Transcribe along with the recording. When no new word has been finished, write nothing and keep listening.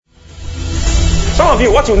Some of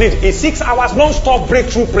you, what you need is 6 hours non-stop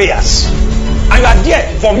breakthrough prayers. And you are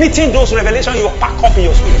there vomiting those revelations you pack up in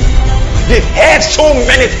your spirit. They've heard so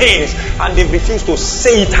many things and they've refused to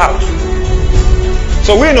say it out.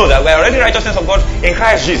 So we know that we are already righteousness of God in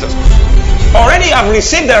Christ Jesus. Already have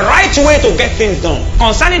received the right way to get things done.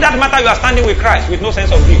 Concerning that matter, you are standing with Christ with no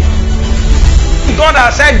sense of guilt. God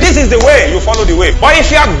has said, this is the way, you follow the way. But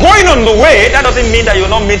if you are going on the way, that doesn't mean that you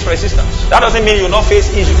will not meet resistance. That doesn't mean you will not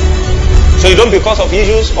face issues. So you don't, because of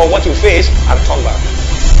issues or what you face, and turn back.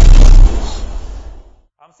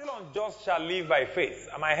 I'm still on just shall live by faith.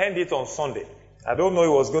 I might end it on Sunday. I don't know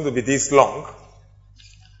it was going to be this long.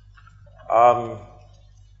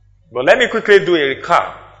 But let me quickly do a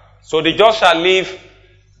recap. So the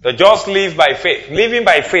just live by faith. Living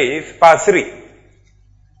by faith, part 3.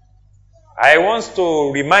 I want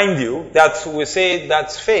to remind you that we say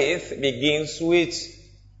that faith begins with,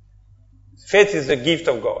 faith is the gift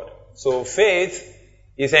of God. So faith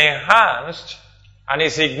is enhanced and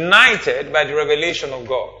is ignited by the revelation of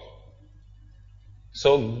God.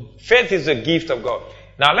 So faith is the gift of God.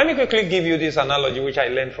 Now let me quickly give you this analogy which I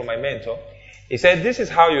learned from my mentor. He said this is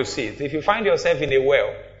how you see it. If you find yourself in a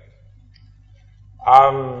well,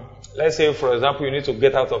 let's say for example you need to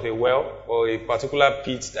get out of a well or a particular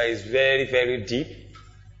pit that is very, very deep,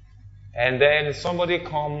 and then somebody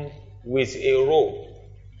come with a rope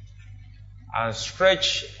and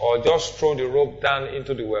stretch or just throw the rope down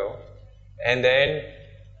into the well, and then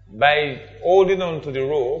by holding on to the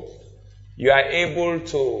rope you are able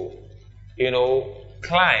to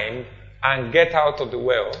climb and get out of the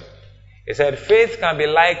well. He said faith can be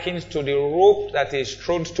likened to the rope that is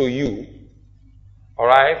thrown to you,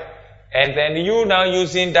 alright, and then you now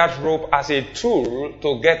using that rope as a tool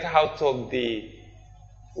to get out of the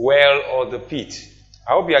well or the pit.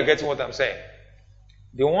 I hope you are getting what I'm saying.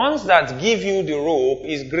 The ones that give you the rope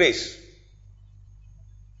is grace.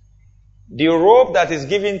 The rope that is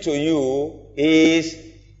given to you is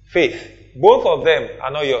faith. Both of them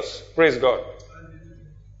are not yours. Praise God.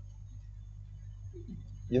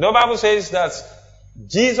 You know, Bible says that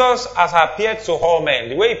Jesus has appeared to all men.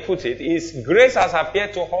 The way he put it is grace has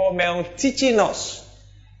appeared to all men, teaching us.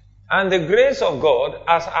 And the grace of God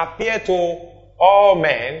has appeared to all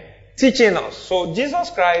men, teaching us. So Jesus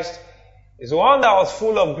Christ is one that was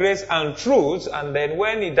full of grace and truth, and then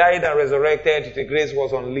when he died and resurrected, the grace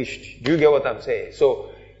was unleashed. Do you get what I'm saying? So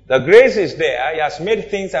the grace is there. He has made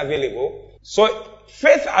things available. So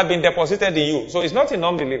faith has been deposited in you. So it's not in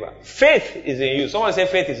unbeliever. Faith is in you. Someone say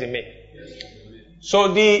faith is in me.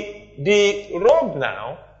 So the rope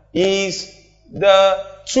now is the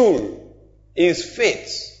tool, is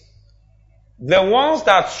faith. The ones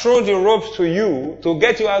that throw the ropes to you to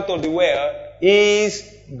get you out of the well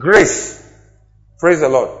is grace. Praise the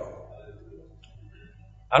Lord.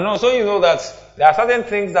 And also you know that there are certain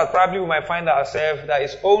things that probably we might find ourselves that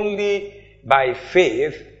is only by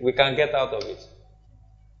faith we can get out of it.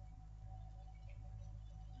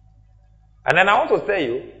 And then I want to tell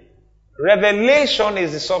you, revelation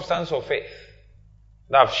is the substance of faith.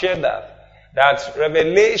 Now I've shared that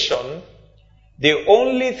revelation, the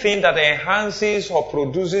only thing that enhances or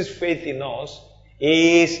produces faith in us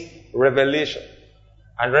is revelation.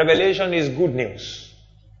 And revelation is good news.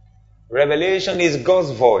 Revelation is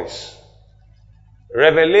God's voice.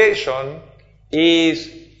 Revelation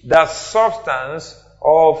is the substance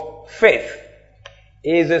of faith.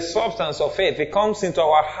 It is the substance of faith. It comes into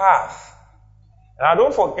our heart. Now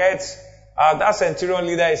don't forget, that centurion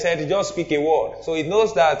leader, he said, just speak a word. So he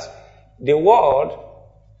knows that the word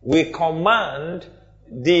will command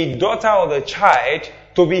the daughter or the child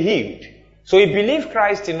to be healed. So he believed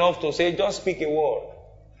Christ enough to say, just speak a word.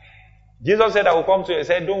 Jesus said, I will come to you. He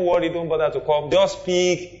said, don't worry, don't bother to come. Just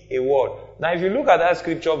speak a word. Now if you look at that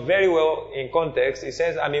scripture very well in context, it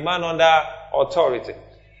says, I'm a man under authority.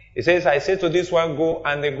 It says, I say to this one, go,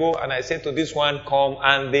 and they go, and I say to this one, come,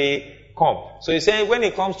 and they come. So he's saying, when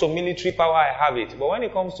it comes to military power, I have it. But when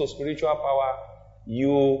it comes to spiritual power,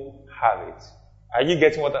 you have it. Are you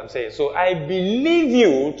getting what I'm saying? So I believe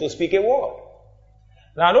you to speak a word.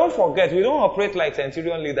 Now don't forget, we don't operate like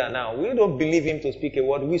centurion leader now. We don't believe him to speak a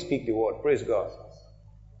word. We speak the word. Praise God.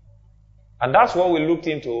 And that's what we looked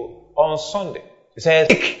into on Sunday. It says,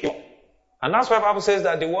 and that's why the Bible says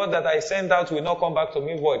that the word that I send out will not come back to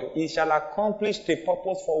me void. It shall accomplish the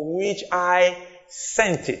purpose for which I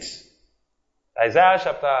sent it. Isaiah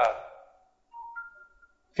chapter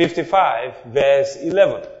 55 verse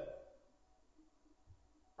 11.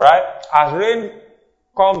 Right? As rain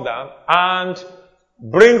come down and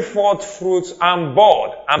bring forth fruits and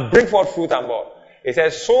bud. And bring forth fruit and bud. It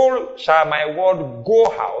says, so shall my word go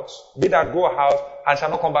out, be that go out, and shall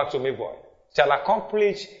not come back to me void. shall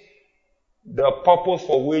accomplish the purpose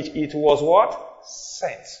for which it was what?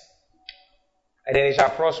 Sent. And then it shall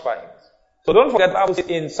prosper. So don't forget, the Bible says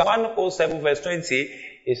in Psalm 107 verse 20,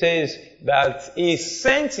 it says that He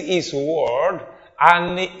sent His word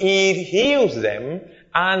and it heals them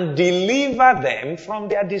and deliver them from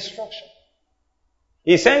their destruction.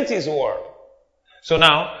 He sent His word. So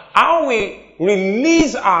now, how we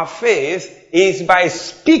release our faith is by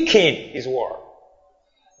speaking His word.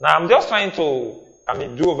 Now, I'm just trying to,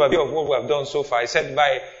 do overview of what we have done so far. I said,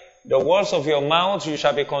 by the words of your mouth you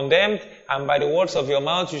shall be condemned, and by the words of your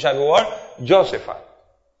mouth you shall be what? Justified.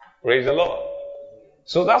 Praise the Lord.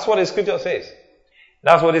 So that's what the scripture says.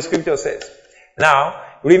 That's what the scripture says. Now,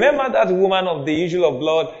 remember that woman of the issue of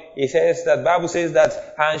blood, it says that Bible says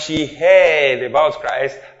that, and she heard about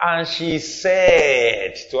Christ, and she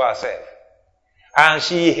said to herself. And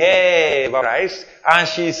she heard about Christ, and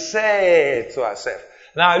she said to herself.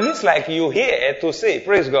 Now, it looks like you hear to say,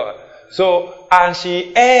 praise God. So, and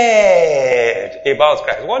she heard about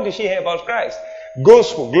Christ. What did she hear about Christ?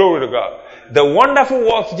 Gospel, glory to God. The wonderful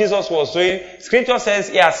work Jesus was doing, scripture says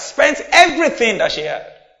He has spent everything that she had.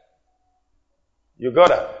 You got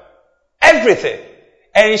that? Everything.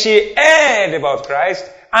 And she heard about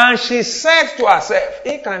Christ, and she said to herself,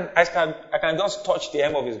 I can just touch the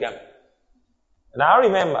hem of His garment. Now I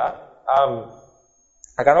remember,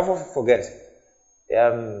 I can often forget,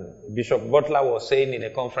 Bishop Butler was saying in a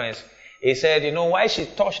conference, he said, why she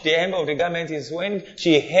touched the hem of the garment is when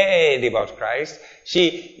she heard about Christ,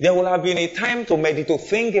 there will have been a time to meditate, to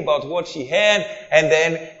think about what she heard, and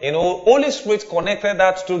then, Holy Spirit connected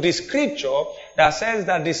that to the scripture that says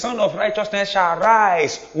that the Son of Righteousness shall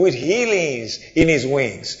rise with healings in His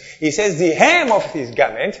wings. He says the hem of His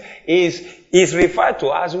garment is referred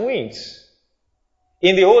to as wings.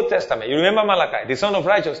 In the Old Testament, you remember Malachi, the Son of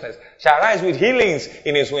Righteousness shall rise with healings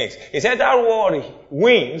in His wings. He said that word,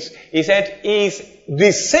 wings, he said, is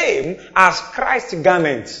the same as Christ's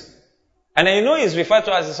garment. And then he's referred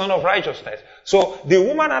to as the Son of Righteousness. So the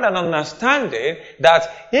woman had an understanding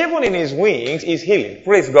that even in His wings is healing.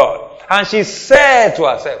 Praise God. And she said to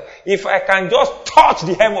herself, if I can just touch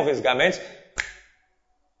the hem of His garment,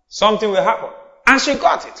 something will happen. And she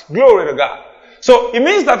got it. Glory to God. So it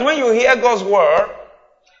means that when you hear God's word,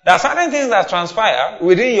 there are certain things that transpire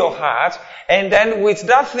within your heart, and then with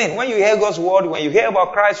that thing, when you hear God's word, when you hear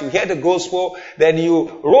about Christ, you hear the gospel, then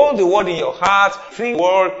you roll the word in your heart, think the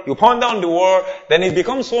word, you ponder on the word, then it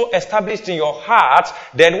becomes so established in your heart,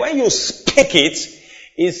 then when you speak it,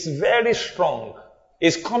 it's very strong.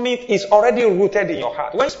 It's already rooted in your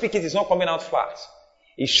heart. When you speak it, it's not coming out fast.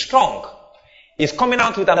 It's strong. It's coming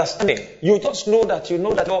out with understanding. You just know that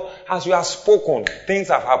as you have spoken, things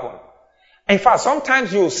have happened. In fact,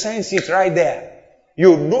 sometimes you sense it right there.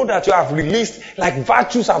 You know that you have released, like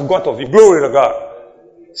virtues have got of you. Glory to God.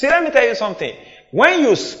 See, let me tell you something. When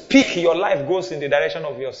you speak, your life goes in the direction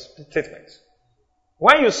of your statements.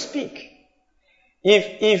 When you speak,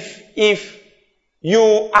 if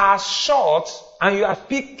you are short and you are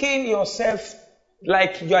speaking yourself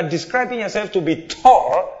like you are describing yourself to be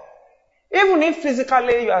tall, even if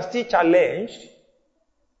physically you are still challenged,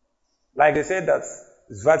 like they say that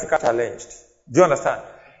it's vertical challenged. Do you understand?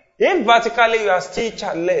 If vertically you are still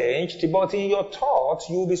challenged, but in your thoughts,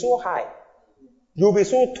 you will be so high. You will be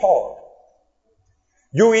so tall.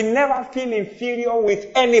 You will never feel inferior with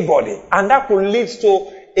anybody. And that could lead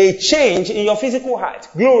to a change in your physical height.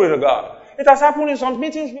 Glory to God. It has happened in some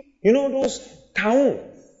meetings. Those town.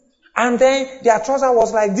 And then their trouser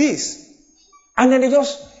was like this. And then they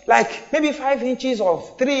just, like maybe 5 inches or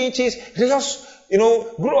 3 inches, they just,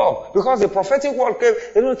 grew up. Because the prophetic word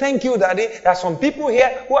came, thank you, Daddy. There are some people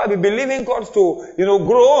here who have been believing God to,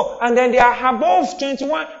 grow, and then they are above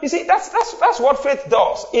 21. You see, that's what faith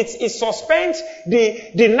does. It suspends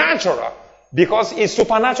the natural, because it's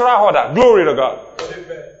supernatural order. Glory to God.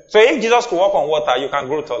 Amen. So if Jesus could walk on water, you can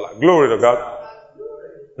grow taller. Glory to God.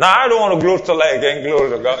 Now, I don't want to grow taller again. Glory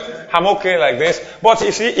to God. I'm okay like this. But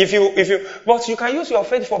you see, but you can use your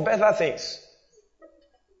faith for better things.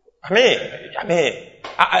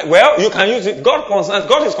 Well, you can use it.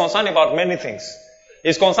 God is concerned about many things.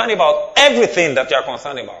 He's concerned about everything that you are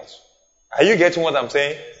concerned about. Are you getting what I'm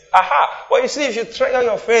saying? Aha. Well, you see, if you trigger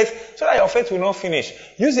your faith, so that your faith will not finish,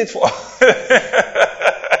 use it for...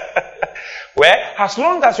 Well, as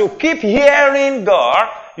long as you keep hearing God,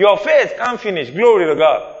 your faith can't finish. Glory to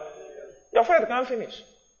God. Your faith can't finish.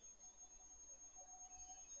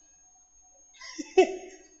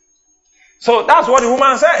 So that's what the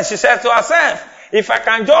woman said. She said to herself, if I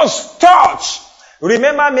can just touch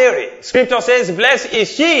Remember Mary. Scripture says, blessed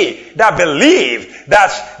is she that believed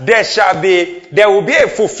that there will be a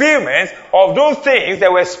fulfillment of those things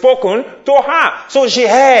that were spoken to her. So she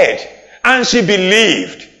heard and she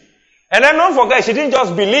believed. And then don't forget, she didn't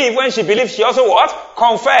just believe. When she believed, she also what?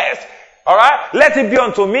 Confessed. Alright? Let it be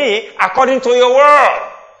unto me according to your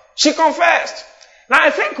word. She confessed. Now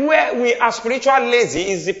I think where we are spiritually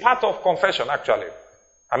lazy is the part of confession actually.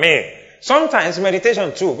 I mean, sometimes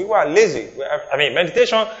meditation too, people are lazy. I mean,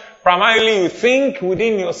 meditation, primarily you think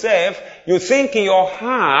within yourself, you think in your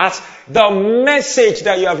heart the message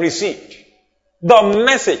that you have received. The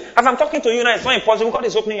message. As I'm talking to you now, it's not impossible. God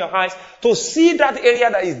is opening your eyes to see that area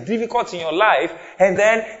that is difficult in your life, and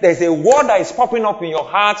then there's a word that is popping up in your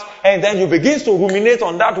heart, and then you begin to ruminate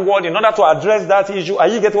on that word in order to address that issue. Are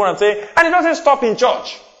you getting what I'm saying? And it doesn't stop in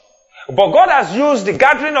church. But God has used the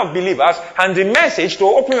gathering of believers and the message to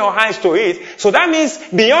open your eyes to it. So that means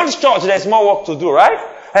beyond church, there's more work to do, right?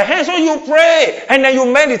 And so you pray and then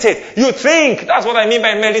you meditate. You think. That's what I mean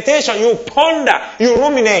by meditation. You ponder. You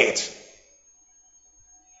ruminate.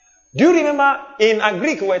 Do you remember in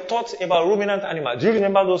Greek we were taught about ruminant animals? Do you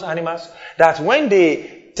remember those animals? That when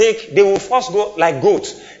they will first go like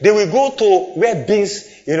goats. They will go to where beans,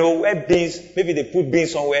 maybe they put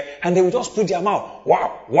beans somewhere and they will just put their mouth.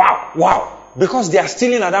 Wow, wow, wow. Because they are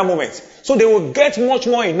stealing at that moment. So they will get much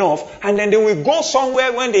more enough and then they will go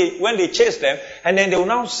somewhere when they chase them and then they will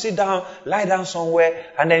now sit down, lie down somewhere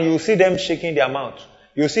and then you will see them shaking their mouth.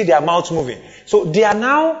 You see their mouth moving. So they are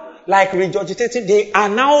now like regurgitating. They are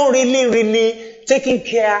now really taking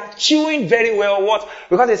care, chewing very well. What?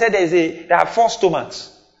 Because they said they have 4 stomachs.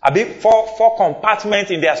 Four compartments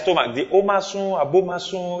in their stomach. The omasun,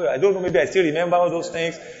 abomasun. I don't know, maybe I still remember all those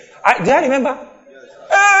things. Did I remember?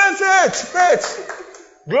 Yes. Great.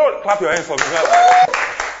 Glory. Clap your hands for me.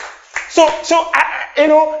 So,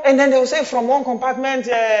 and then they will say from one compartment,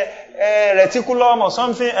 reticulum or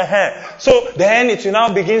something. So then it will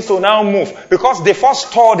now begins to now move because they first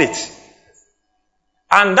stored it.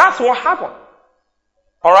 And that's what happened.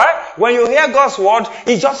 Alright? When you hear God's word,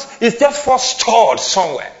 it's just first stored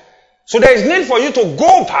somewhere. So there is need for you to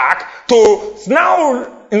go back to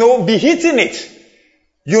now, be hitting it.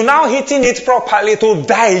 You're now hitting it properly to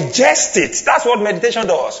digest it. That's what meditation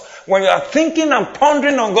does. When you are thinking and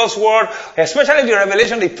pondering on God's word, especially the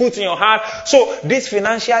revelation they put in your heart, so these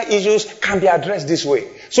financial issues can be addressed this way.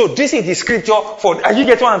 So this is the scripture and you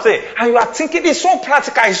get what I'm saying? And you are thinking it's so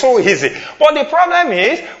practical, it's so easy. But the problem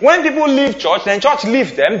is, when people leave church, then church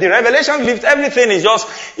leaves them, the revelation leaves, everything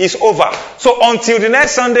is over. So until the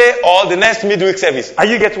next Sunday or the next midweek service. Are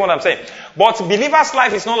you getting what I'm saying? But believer's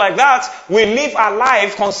life is not like that. We live our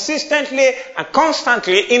life consistently and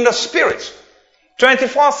constantly in the Spirit.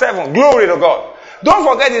 24/7. Glory to God. Don't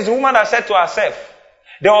forget this woman that said to herself,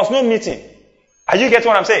 there was no meeting. Are you getting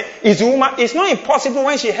what I'm saying? It's not impossible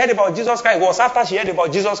when she heard about Jesus Christ. It was after she heard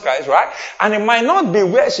about Jesus Christ, right? And it might not be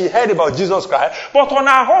where she heard about Jesus Christ, but on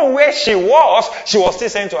her own where she was still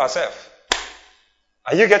saying to herself.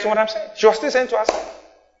 Are you getting what I'm saying? She was still saying to herself.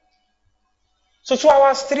 So 2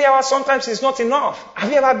 hours, 3 hours, sometimes is not enough.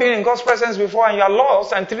 Have you ever been in God's presence before and you are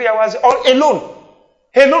lost and 3 hours all alone?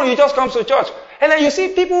 Alone, you just come to church. And then you see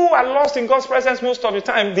people who are lost in God's presence most of the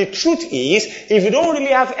time. The truth is, if you don't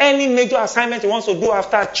really have any major assignment you want to do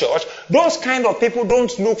after church, those kind of people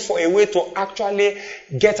don't look for a way to actually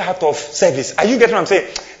get out of service. Are you getting what I'm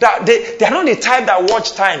saying? That they are not the type that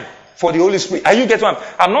watch time for the Holy Spirit. Are you getting what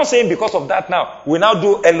I'm not saying because of that now. We now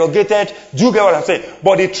do elongated. Do you get what I'm saying?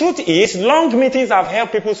 But the truth is, long meetings have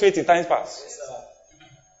helped people's faith in times past.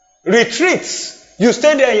 Retreats. You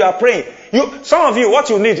stay there and you are praying. Some of you, what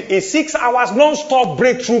you need is 6 hours non-stop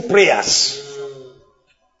breakthrough prayers.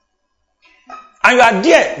 And you are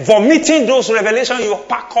there vomiting those revelations you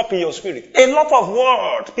pack up in your spirit. A lot of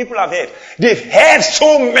words people have heard. They've heard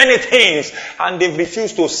so many things and they've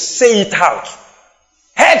refused to say it out.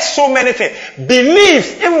 Heard so many things.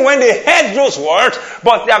 Believed even when they heard those words,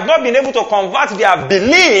 but they have not been able to convert their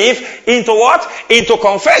belief into what? Into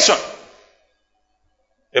confession.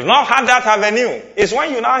 They've not had that avenue. It's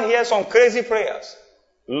when you now hear some crazy prayers.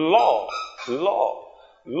 Lord, Lord,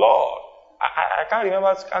 Lord. I can't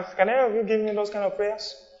remember. Can any of you give me those kind of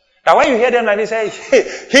prayers? Now when you hear them like this,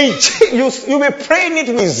 you'll be praying it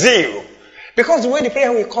with zeal. Because the way the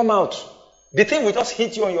prayer will come out, the thing will just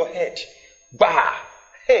hit you on your head. Bah!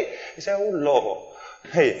 Hey, you say, oh Lord.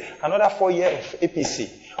 Hey, another 4 years of APC.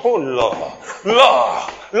 Oh Lord,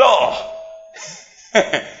 Lord, Lord.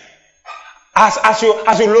 As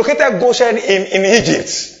you located Goshen in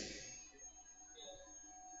Egypt.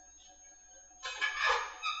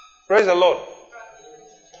 Praise the Lord.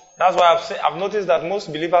 That's why I've noticed that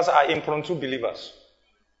most believers are impromptu believers.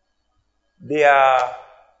 They are,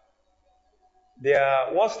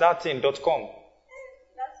 what's that thing, .com?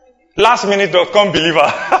 Lastminute.com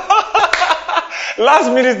believer.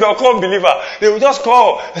 Lastminute.com believer. They will just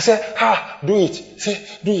call and say, do it.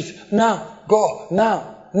 Say, do it. Now. Go.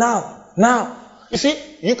 Now. You see,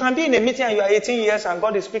 you can be in a meeting and you are 18 years and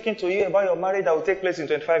God is speaking to you about your marriage that will take place in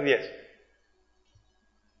 25 years.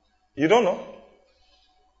 You don't know.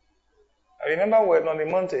 I remember we were on the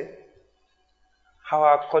mountain.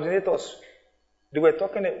 Our coordinators, they were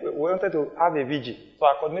talking, we wanted to have a VG. So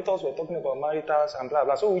our coordinators were talking about maritals and blah,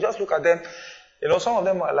 blah. So we just look at them. You know, some of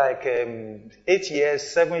them are like 8 years,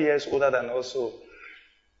 7 years older than us. So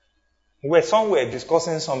some were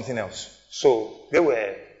discussing something else. So they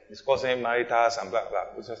were discussing maritals and blah, blah.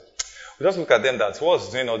 We just look at them that what's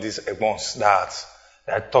doing all these egmons that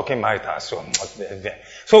they're talking maritals.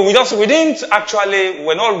 So we didn't actually,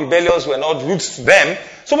 we're not rebellious, we're not rude to them.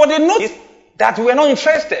 So what they noticed that we're not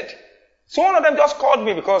interested. So one of them just called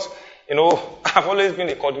me because, you know, I've always been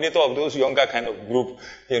a coordinator of those younger kind of group,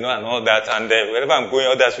 you know, and all that. And wherever I'm going,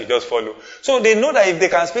 others will just follow. So they know that if they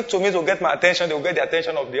can speak to me to get my attention, they will get the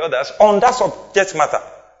attention of the others on that subject matter.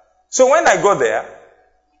 So when I got there,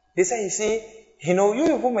 they say, you see, you know, you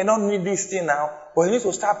people may not need this thing now, but you need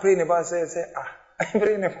to start praying about it. Say, I'm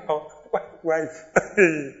praying about wife.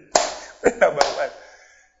 Praying about wife.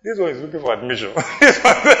 This one is looking for admission. This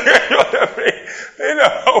one, you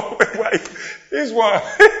know, wife. This one,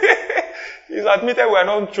 he's admitted we are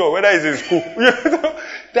not sure whether he's in school. You know,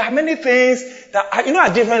 there are many things that are, you know,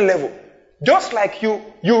 at different level. Just like you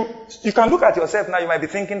can look at yourself now, you might be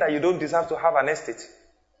thinking that you don't deserve to have an estate.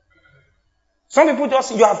 Some people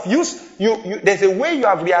there's a way you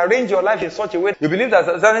have rearranged your life in such a way. You believe that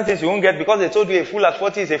certain things you won't get because they told you a fool at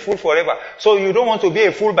 40 is a fool forever. So you don't want to be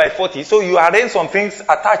a fool by 40. So you arrange some things,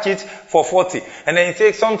 attach it for 40. And then you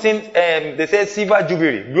take something, they say silver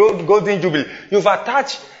jubilee, golden jubilee. You've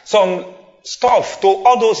attached some stuff to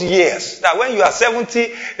all those years. That when you are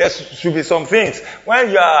 70, there should be some things. When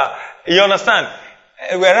you understand?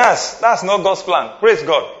 Whereas, that's not God's plan. Praise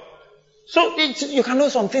God. So you can know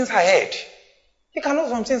some things ahead. You can know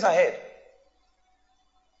some things ahead.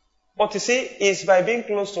 But you see, it's by being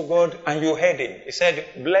close to God and you heard him. He said,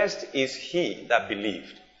 blessed is he that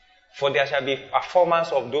believed. For there shall be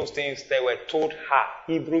performance of those things that were told her.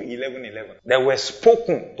 Hebrew 11:11. They were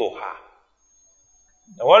spoken to her.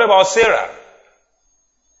 Now, what about Sarah?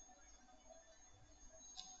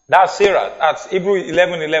 That's Sarah. That's Hebrew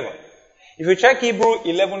 11:11. If you check Hebrew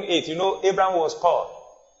 11:8, you know Abraham was called.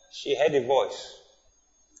 She heard a voice.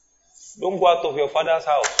 Don't go out of your father's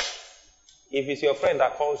house. If it's your friend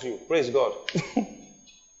that calls you, praise God.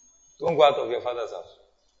 Don't go out of your father's house.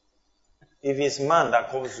 If it's man that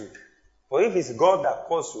calls you. Or if it's God that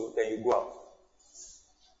calls you, then you go out.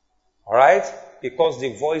 Alright? Because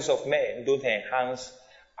the voice of men don't enhance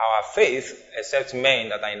our faith except men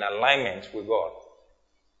that are in alignment with God.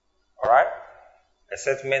 Alright?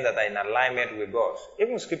 Except men that are in alignment with God.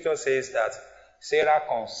 Even scripture says that Sarah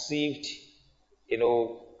conceived, you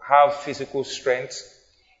know, have physical strength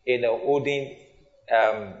in holding,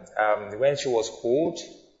 when she was old,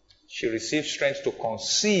 she received strength to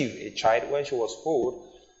conceive a child when she was old.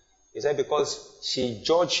 He said because she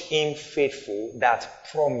judged him faithful that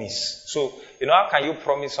promise. So, you know, how can you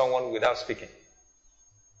promise someone without speaking?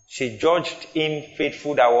 She judged him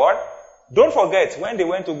faithful that what? Don't forget, when they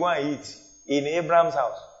went to go and eat in Abraham's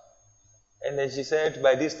house. And then she said,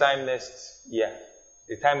 by this time next year,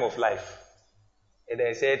 the time of life. And then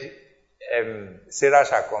he said, Sarah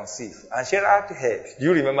shall conceive. And Sarah heard. Do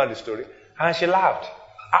you remember the story? And she laughed.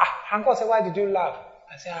 And God said, why did you laugh?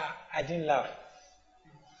 I said, I didn't laugh.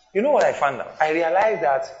 You know what I found out? I realized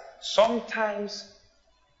that sometimes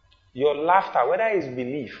your laughter, whether it's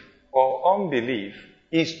belief or unbelief,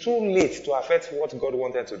 is too late to affect what God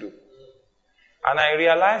wanted to do. And I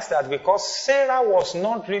realized that because Sarah was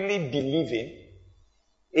not really believing,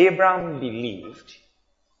 Abraham believed.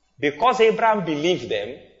 Because Abraham believed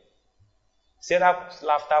them, Sarah's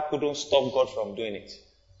laughter couldn't stop God from doing it.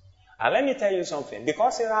 And let me tell you something.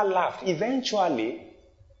 Because Sarah laughed, eventually,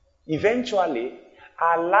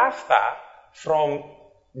 her laughter from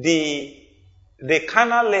the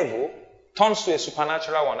carnal level turns to a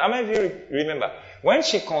supernatural one. How many of you remember? When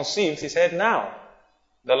she conceived, she said, now,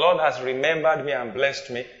 the Lord has remembered me and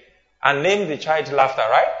blessed me and named the child Laughter,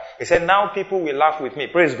 right? He said, now people will laugh with me.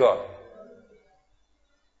 Praise God.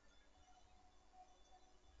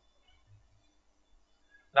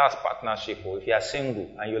 That's partnership. If you are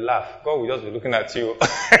single and you laugh, God will just be looking at you.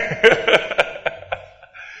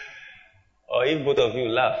 Or if both of you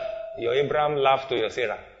laugh, your Abraham laughed to your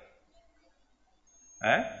Sarah.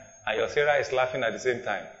 Eh? And your Sarah is laughing at the same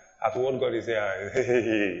time at what God is saying.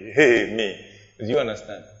 Hey, me. Do you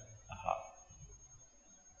understand?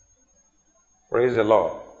 Praise the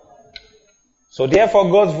Lord. So therefore,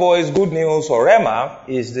 God's voice, good news, or rhema,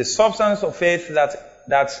 is the substance of faith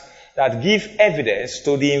that give evidence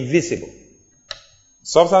to the invisible.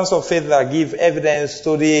 Substance of faith that give evidence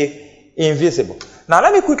to the invisible. Now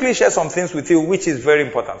let me quickly share some things with you which is very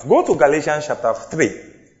important. Go to Galatians chapter 3.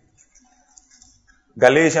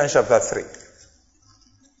 Galatians chapter 3.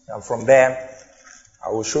 And from there,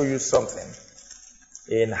 I will show you something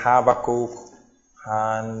in Habakkuk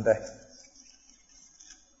and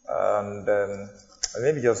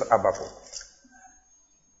maybe just Habakkuk.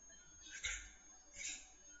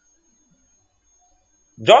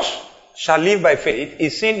 Josh shall live by faith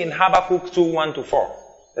is seen in Habakkuk 2:1-4,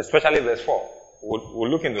 especially verse 4. We'll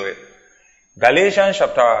look into it. Galatians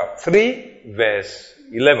chapter 3, verse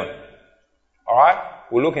 11. Alright?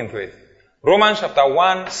 We'll look into it. Romans chapter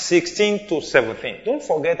 1:16-17. Don't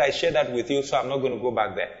forget I shared that with you, so I'm not going to go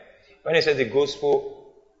back there. When it says the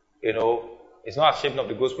gospel, it's not a shape of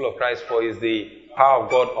the gospel of Christ, for it's the power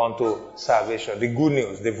of God unto salvation. The good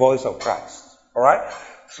news, the voice of Christ. Alright?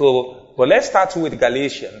 So, but let's start with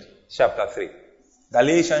Galatians chapter 3.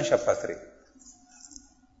 Galatians chapter 3.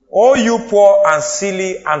 O you poor and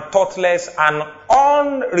silly and thoughtless and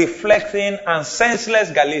unreflecting and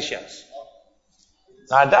senseless Galatians.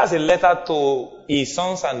 Now that's a letter to his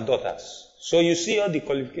sons and daughters. So you see all the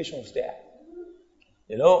qualifications there.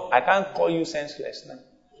 I can't call you senseless now.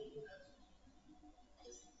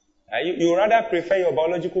 You rather prefer your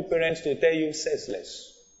biological parents to tell you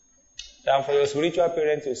senseless than for your spiritual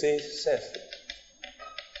parents to say senseless.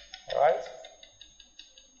 Alright?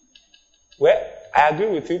 Well, I agree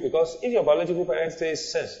with you, because if your biological parents say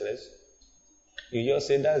senseless, you just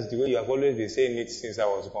say that's the way you have always been saying it since I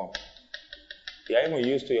was born. You are even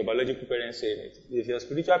used to your biological parents saying it. If your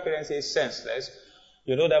spiritual parents say senseless,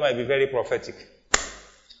 that might be very prophetic.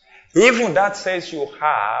 Even that sense you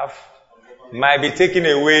have might be taken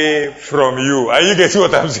away from you. Are you getting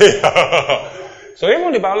what I'm saying? So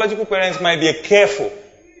even the biological parents might be careful.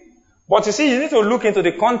 But you see, you need to look into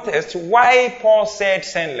the context why Paul said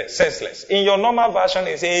senseless. In your normal version,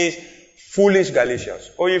 it says foolish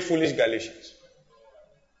Galatians. Oh, you foolish Galatians.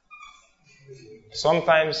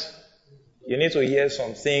 Sometimes you need to hear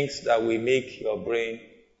some things that will make your brain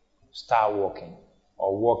start working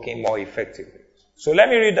or working more effectively. So let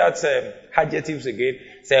me read that adjectives again.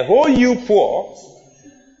 Say, oh, you poor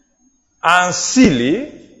and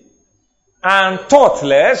silly and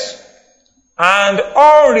thoughtless and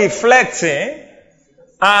unreflecting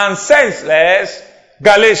and senseless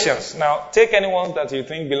Galatians. Now, take anyone that you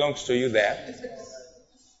think belongs to you there.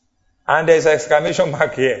 And there's an exclamation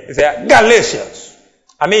mark here. He said, Galatians.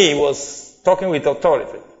 He was talking with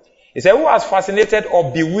authority. He said, who has fascinated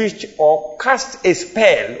or bewitched or cast a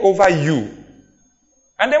spell over you?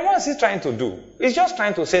 And then what is he trying to do? He's just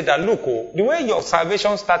trying to say that, look, the way your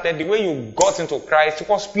salvation started, the way you got into Christ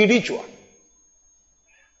was spiritual.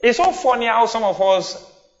 It's so funny how some of us,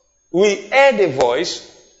 we hear the voice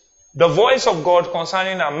of God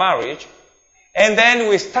concerning our marriage, and then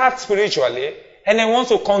we start spiritually, and then want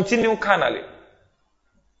to continue carnally.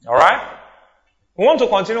 Alright? We want to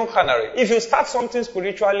continue carnally. If you start something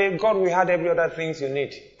spiritually, God will add every other thing you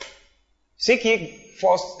need. Seek ye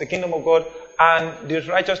first the kingdom of God and the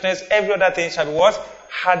righteousness, every other thing shall be what?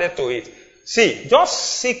 Added to it. See,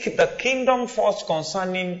 just seek the kingdom first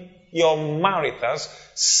concerning your matters.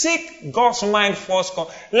 Seek God's mind first.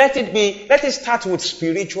 Let it start with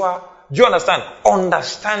spiritual, do you understand?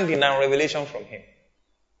 Understanding and revelation from Him.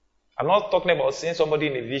 I'm not talking about seeing somebody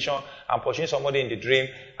in a vision and pushing somebody in the dream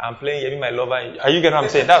and playing "You're my lover." Are you getting what I'm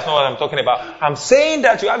saying? That's not what I'm talking about. I'm saying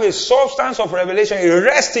that you have a substance of revelation. You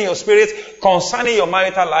rest in your spirit concerning your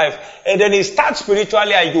marital life. And then it starts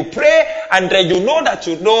spiritually and you pray and then you know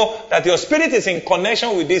that your spirit is in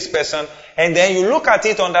connection with this person. And then you look at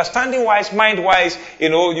it understanding wise, mind wise,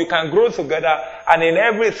 you can grow together and in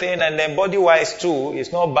everything, and then body wise too.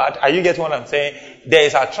 It's not bad. Are you getting what I'm saying? There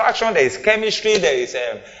is attraction, there is chemistry, there is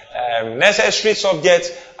necessary subjects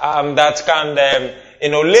that can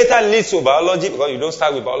later lead to biology, because you don't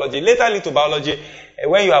start with biology. Later lead to biology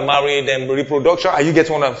when you are married, and reproduction. Are you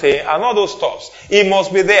getting what I'm saying? And all those stuffs. It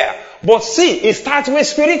must be there. But see, it starts with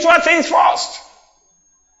spiritual things first.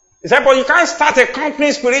 He said, but you can't start a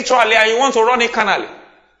company spiritually and you want to run it carnally.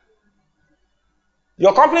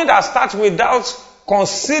 Your company that starts without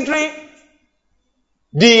considering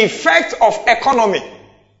the effect of economy.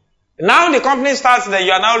 Now the company starts that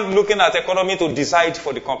you are now looking at economy to decide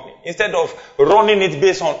for the company instead of running it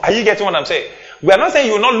based on. Are you getting what I'm saying? We are not saying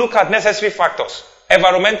you will not look at necessary factors.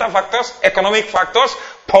 environmental factors, economic factors,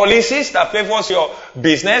 policies that favors your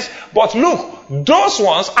business. But look, those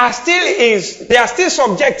ones are still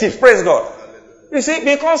subjective, praise God. You see,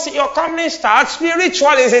 because your company starts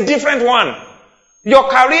spiritually is a different one. Your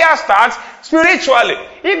career starts spiritually.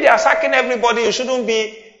 If they are sacking everybody, you shouldn't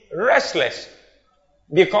be restless.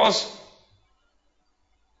 Because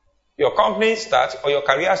your company starts or your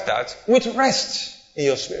career starts with rest in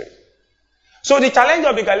your spirit. So the challenge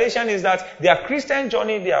of the Galatians is that their Christian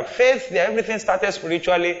journey, their faith, their everything started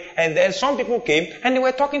spiritually, and then some people came and they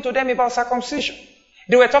were talking to them about circumcision.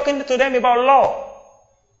 They were talking to them about law.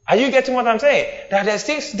 Are you getting what I'm saying? That there's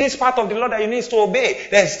still this part of the law that you need to obey.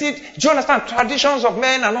 There's still, do you understand, traditions of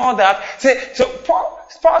men and all that? So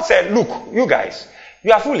Paul said, look, you guys,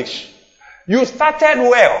 you are foolish. You started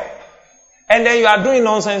well, and then you are doing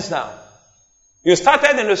nonsense now. You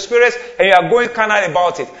started in the spirit, and you are going carnal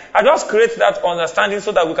about it. I just create that understanding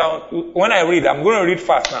so that we can, when I read, I'm going to read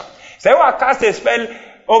fast now. Say, I cast a spell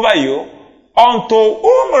over you, unto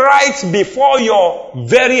whom right before your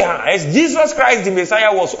very eyes, Jesus Christ the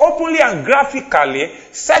Messiah was openly and graphically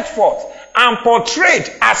set forth and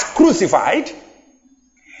portrayed as crucified.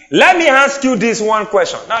 Let me ask you this one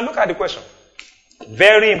question. Now look at the question.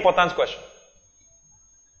 Very important question.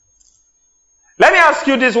 Let me ask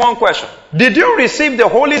you this one question. Did you receive the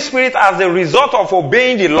Holy Spirit as the result of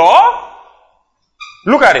obeying the law?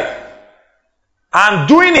 Look at it. And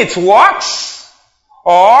doing its works?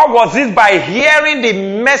 Or was it by hearing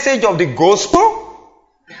the message of the gospel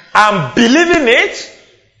and believing it?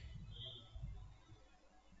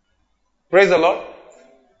 Praise the Lord.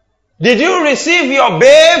 Did you receive your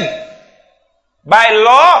babe by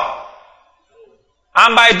law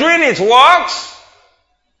and by doing its works?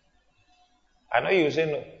 I know you say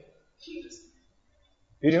no.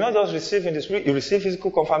 You did not just receive in the spirit, you received physical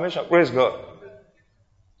confirmation. Praise God.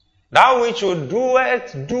 That which you do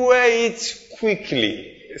it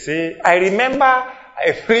quickly. See, I remember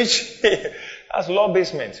I preached as law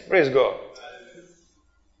basement. Praise God.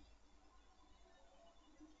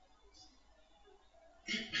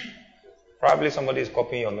 Probably somebody is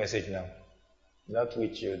copying your message now. That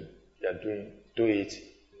which you are doing, do it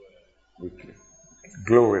quickly.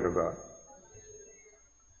 Glory to God.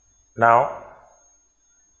 Now,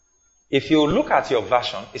 if you look at your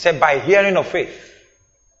version, it said by hearing of faith.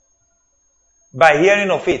 By hearing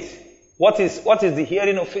of faith. What is the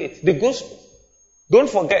hearing of faith? The gospel. Don't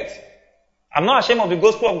forget. I'm not ashamed of the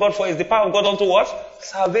gospel of God, for it's the power of God unto what?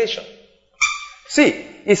 Salvation. See,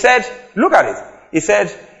 he said, look at it. He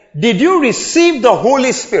said, did you receive the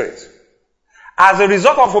Holy Spirit as a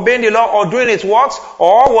result of obeying the law or doing its works?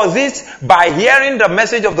 Or was it by hearing the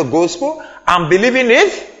message of the gospel and believing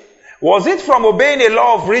it? Was it from obeying the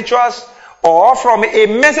law of rituals or from a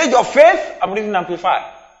message of faith? I'm reading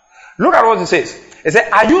Amplified. Look at what it says. It says,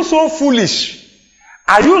 are you so foolish?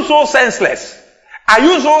 Are you so senseless? Are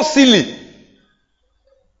you so silly?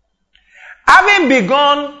 Having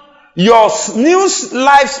begun your new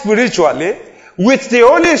life spiritually with the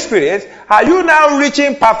Holy Spirit, are you now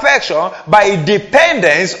reaching perfection by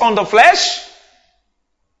dependence on the flesh?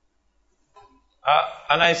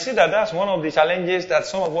 And I see that that's one of the challenges that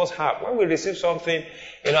some of us have. When we receive something,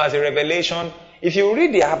 as a revelation, if you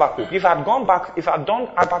read the Habakkuk, if I'd done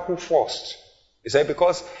Habakkuk first,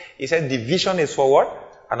 because he said the vision is for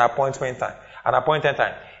what? An appointed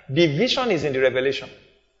time. The vision is in the revelation.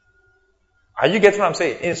 Are you getting what I'm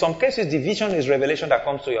saying? In some cases, the vision is revelation that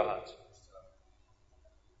comes to your heart.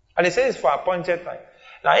 And it says it's for appointed time.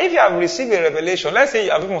 Now, if you have received a revelation, let's say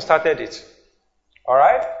you have even started it.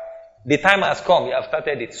 Alright? The time has come, you have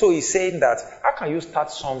started it. So he's saying that, how can you start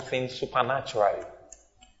something supernaturally?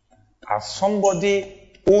 As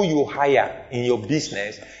somebody who you hire in your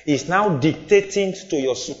business is now dictating to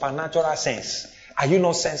your supernatural sense. Are you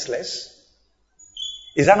not senseless?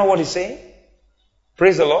 Is that not what he's saying?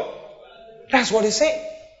 Praise the Lord. That's what he's saying.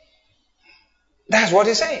 That's what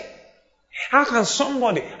he's saying. How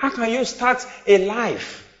can you start a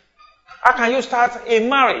life? How can you start a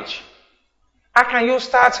marriage? How can you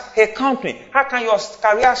start a company? How can your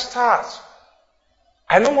career start?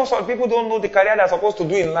 I know most of the people don't know the career they're supposed to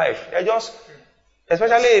do in life. They're just,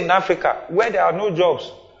 especially in Africa, where there are no jobs.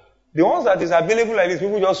 The ones that is available like this,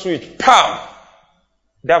 people just switch. Pam!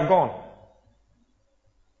 They have gone.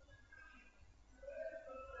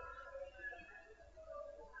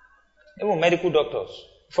 Even medical doctors.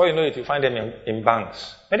 Before you know it, you find them in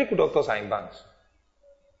banks. Medical doctors are in banks.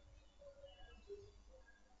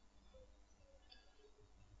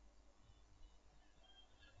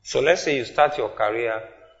 So let's say you start your career.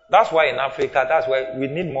 That's why in Africa, that's why we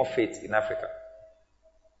need more faith in Africa.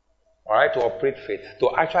 Alright, to operate faith.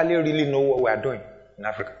 To actually really know what we are doing. in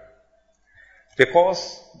Africa.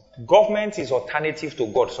 Because government is alternative to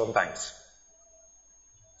God sometimes.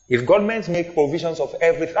 If governments make provisions of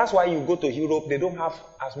everything, that's why you go to Europe, they don't have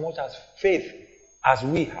as much as faith as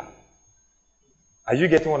we have. Are you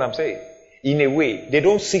getting what I'm saying? In a way, they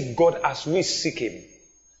don't seek God as we seek Him.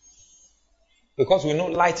 Because we know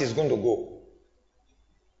light is going to go.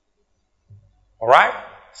 Alright?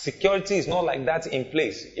 Security is not like that in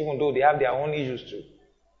place, even though they have their own issues too.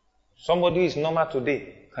 Somebody is normal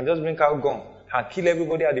today, can just bring out gun and kill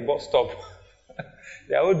everybody at the bus stop.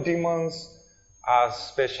 Their own demons are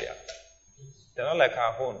special. They're not like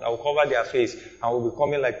our own. I will cover their face and will be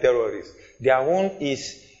coming like terrorists. Their own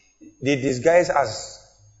is, they disguise as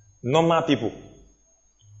normal people.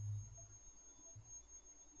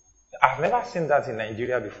 I've never seen that in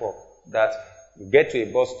Nigeria before. That you get to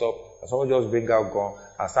a bus stop and someone just bring out gun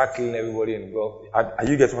and start killing everybody in the bus. Are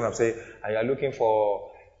you getting what I'm saying? And you're looking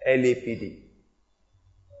for LAPD.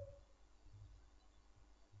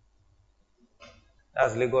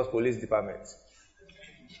 That's Lagos Police Department.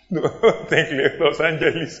 No, thank you, Los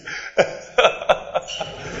Angeles.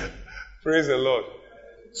 Praise the Lord.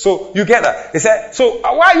 So you get that. He said, so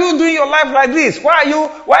why are you doing your life like this? Why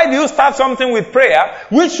do you start something with prayer,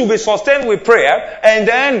 which should be sustained with prayer, and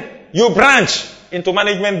then you branch into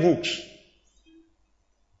management books?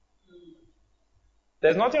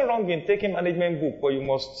 There's nothing wrong in taking management book, but you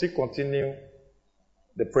must still continue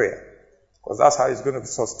the prayer. Because that's how it's going to be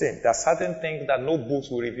sustained. There are certain things that no books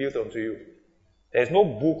will reveal unto you. There's no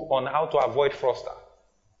book on how to avoid fraudster.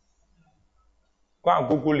 Go and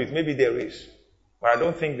Google it. Maybe there is. But I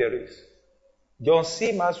don't think there is. John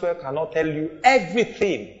C. Maxwell cannot tell you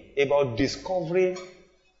everything about discovering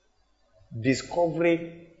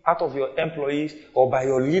out of your employees or by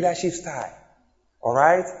your leadership style.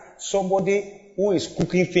 Alright? Somebody who is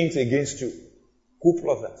cooking things against you. Who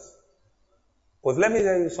plus that? But let me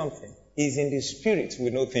tell you something. It's in the spirit we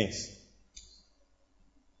know things.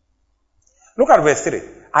 Look at verse 3.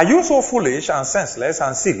 Are you so foolish and senseless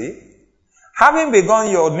and silly? Having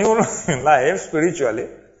begun your new life spiritually,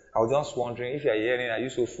 I was just wondering if you are hearing, are you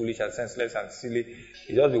so foolish and senseless and silly?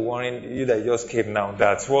 You just be worrying, you that just came now,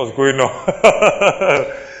 that's what's going on.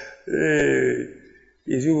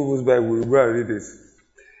 Is you people's Bible, go and read this.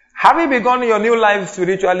 Having begun your new life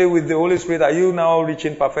spiritually with the Holy Spirit, are you now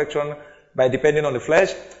reaching perfection by depending on the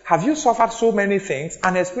flesh? Have you suffered so many things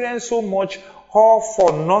and experienced so much all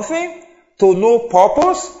for nothing, to no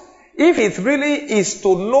purpose? If it really is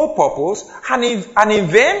to no purpose and in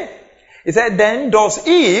vain, he said, then does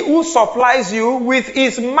He who supplies you with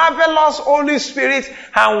His marvelous Holy Spirit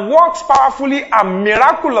and works powerfully and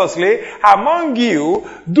miraculously among you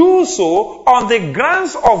do so on the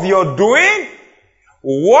grounds of your doing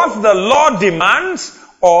what the Lord demands,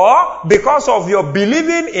 or because of your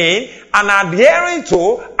believing in and adhering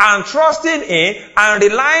to and trusting in and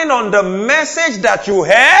relying on the message that you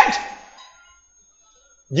heard?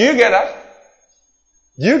 Do you get that?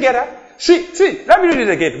 Do you get that? See, let me read it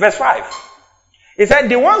again. Verse 5. It said,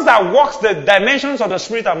 the ones that walks the dimensions of the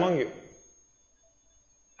Spirit among you.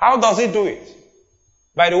 How does He do it?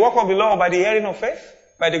 By the work of the law or by the hearing of faith?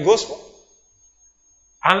 By the gospel?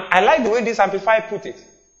 And I like the way this Amplified put it.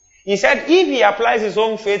 He said, if He applies His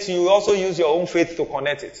own faith, you will also use your own faith to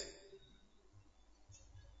connect it.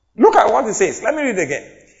 Look at what it says. Let me read it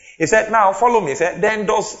again. He said, now follow me. He said, then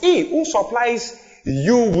does He who supplies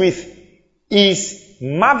you with His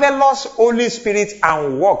marvelous Holy Spirit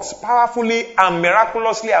and works powerfully and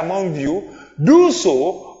miraculously among you do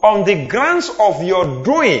so on the grounds of your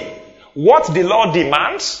doing what the Lord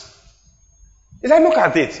demands? He said, look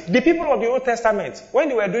at it. The people of the Old Testament, when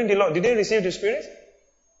they were doing the law, did they receive the Spirit?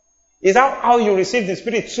 Is that how you receive the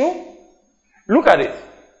Spirit too? Look at it.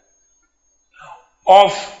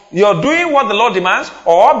 Of your doing what the Lord demands,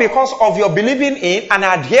 or because of your believing in and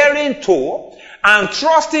adhering to and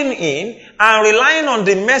trusting in and relying on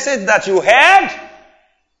the message that you heard?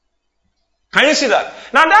 Can you see that?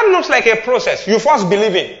 Now that looks like a process. You first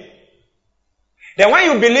believe in. Then when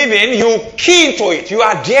you believe in, you key into it. You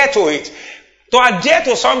adhere to it. To adhere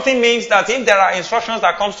to something means that if there are instructions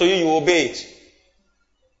that comes to you, you obey it.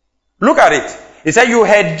 Look at it. He said you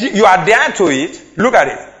adhere to it. Look at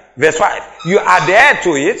it. Verse 5. You adhere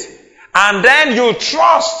to it and then you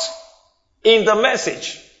trust in the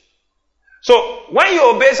message. So when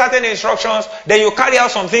you obey certain instructions, then you carry out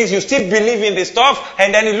some things, you still believe in the stuff,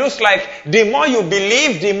 and then it looks like the more you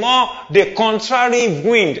believe, the more the contrary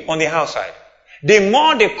wind on the outside. The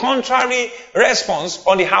more the contrary response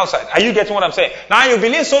on the outside. Are you getting what I'm saying? Now you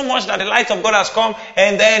believe so much that the light of God has come,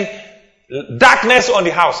 and then darkness on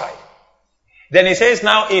the outside. Then he says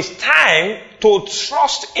now it's time to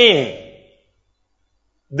trust in.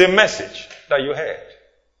 the message that you heard.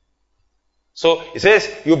 So it says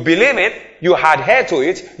you believe it, you adhere to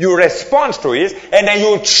it, you respond to it, and then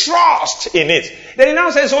you trust in it. Then it now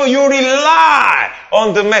says, so you rely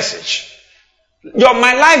on the message.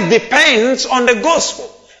 My life depends on the gospel.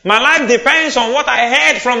 My life depends on what I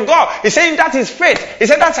heard from God. He's saying that is faith. He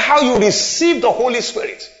said that's how you receive the Holy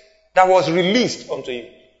Spirit that was released unto you.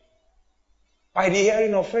 By the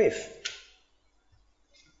hearing of faith.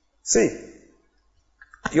 See,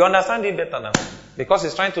 you understand it better now. Because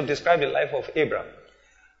he's trying to describe the life of Abraham.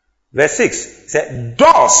 Verse 6, he said,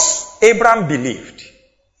 thus Abraham believed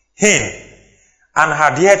him and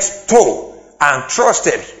had yet told and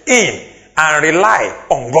trusted in and relied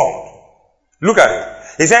on God. Look at it.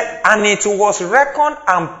 He said, and it was reckoned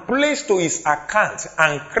and placed to his account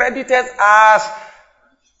and credited as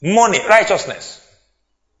money, righteousness.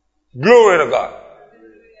 Glory to God.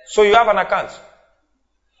 So you have an account.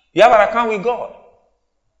 You have an account with God.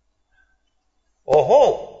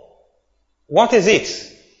 Oh, what is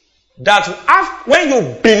it? That when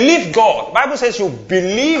you believe God, the Bible says you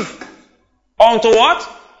believe unto what?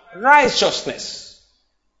 Righteousness.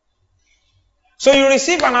 So you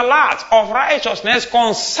receive an alert of righteousness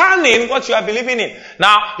concerning what you are believing in.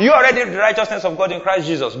 Now, you are already the righteousness of God in Christ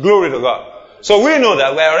Jesus. Glory to God. So we know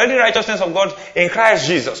that we are already righteousness of God in Christ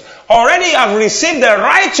Jesus. Already have received the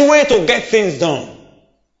right way to get things done.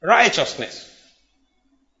 Righteousness.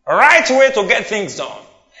 Right way to get things done.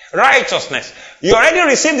 Righteousness. You already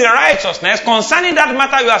received the righteousness. Concerning that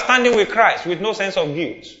matter, you are standing with Christ with no sense of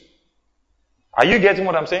guilt. Are you getting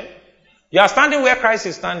what I'm saying? You are standing where Christ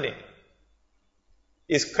is standing.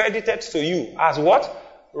 Is credited to you as what?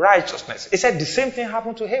 Righteousness. He said the same thing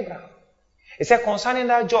happened to Abraham. He said concerning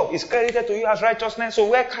that job, it's credited to you as righteousness. So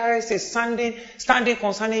where Christ is standing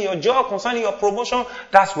concerning your job, concerning your promotion,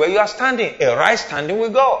 that's where you are standing. A right standing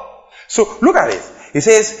with God. So look at it. He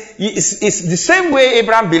says, it's the same way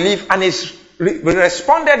Abraham believed and is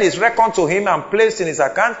responded is reckoned to him and placed in his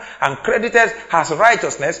account and credited as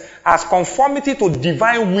righteousness as conformity to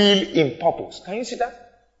divine will in purpose. Can you see that?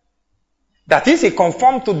 That is, he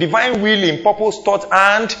conformed to divine will in purpose, thought,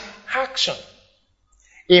 and action.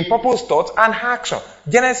 In purpose, thought, and action.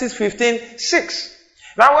 Genesis 15:6.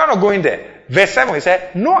 Now we're not going there. Verse 7, he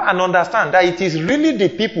said, know and understand that it is really the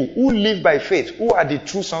people who live by faith who are the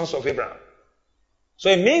true sons of Abraham. So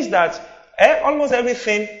it means that almost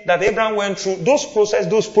everything that Abraham went through, those processes,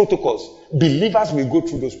 those protocols, believers will go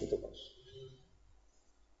through those protocols.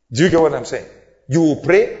 Do you get what I'm saying? You will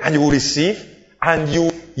pray and you will receive and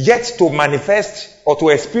you yet to manifest or to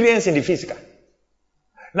experience in the physical.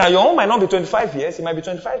 Now your own might not be 25 years, it might be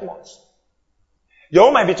 25 months. Your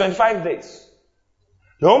own might be 25 days.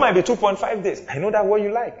 Your own might be 2.5 days. I know that what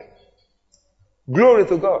you like. Glory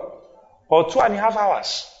to God. Or 2.5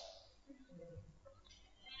 hours.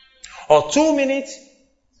 Or 2 minutes,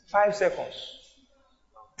 5 seconds.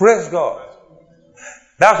 Praise God.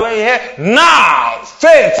 That's when you hear, now,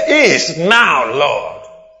 faith is now, Lord.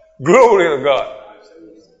 Glory to God.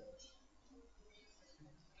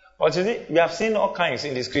 But you see, we have seen all kinds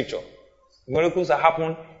in the scripture. Miracles that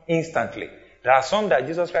happen instantly. There are some that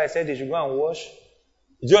Jesus Christ said they should go and wash.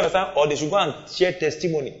 Do you understand? Or they should go and share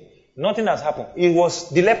testimony. Nothing has happened. It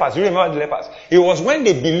was the lepers. You remember the lepers? It was when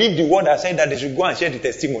they believed the word that said that they should go and share the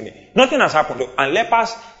testimony. Nothing has happened. And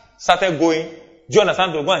lepers started going. Do you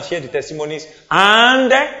understand? To go and share the testimonies.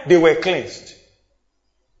 And they were cleansed.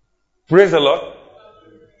 Praise the Lord.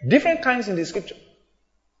 Different kinds in the scripture.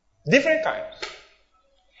 Different kinds.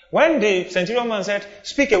 When the centurion man said,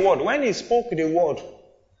 speak a word. When he spoke the word,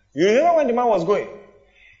 you remember when the man was going?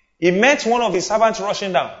 He met one of his servants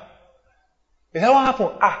rushing down. He said, what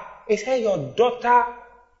happened? He said, your daughter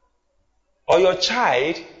or your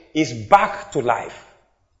child is back to life.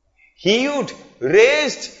 Healed,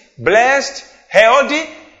 raised, blessed, healthy.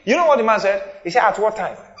 You know what the man said? He said, at what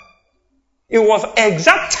time? It was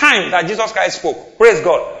exact time that Jesus Christ spoke. Praise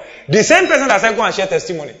God. The same person that said, go and share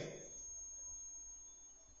testimony.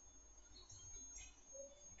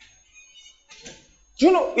 Do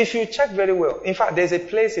you know, if you check very well, in fact, there's a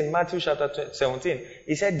place in Matthew chapter 17,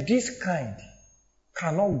 he said, this kind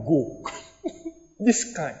cannot go.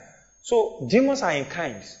 This kind. So, demons are in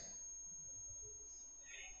kinds.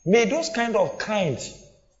 May those kind of kinds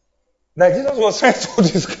that Jesus was trying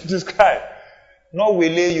to describe not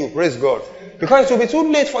waylay you, praise God. Because it will be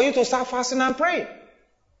too late for you to start fasting and praying.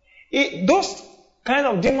 Those kind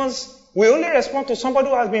of demons will only respond to somebody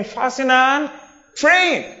who has been fasting and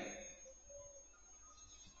praying.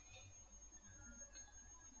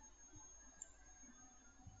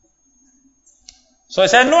 So he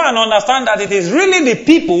said, know and understand that it is really the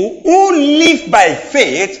people who live by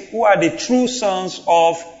faith who are the true sons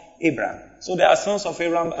of Abraham. So there are sons of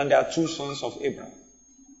Abraham and there are true sons of Abraham.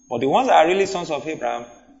 But the ones that are really sons of Abraham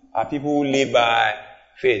are people who live by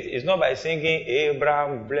faith. It's not by singing,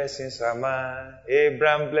 Abraham blessings are mine,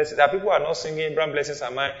 Abraham blessings. There are people who are not singing, Abraham blessings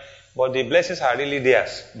are mine, but the blessings are really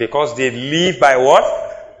theirs because they live by what?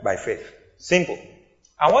 By faith. Simple.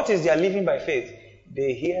 And what is their living by faith?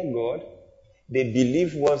 They hear God. They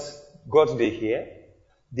believe what God they hear.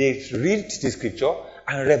 They read the scripture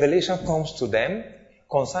and revelation comes to them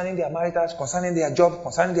concerning their maritals, concerning their job,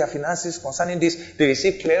 concerning their finances, concerning this. They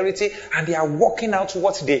receive clarity and they are working out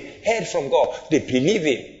what they heard from God. They believe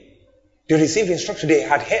in. They receive instruction. They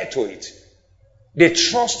adhere to it. They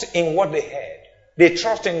trust in what they heard. They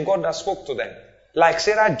trust in God that spoke to them. Like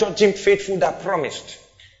Sarah judging faithful that promised.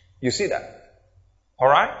 You see that?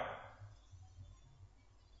 Alright?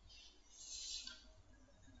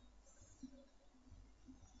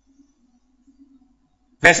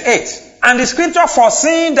 Verse 8. And the scripture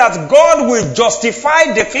foreseeing that God will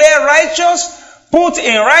justify, declare righteous, put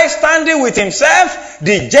in right standing with himself,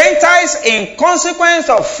 the Gentiles in consequence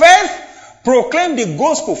of faith, proclaim the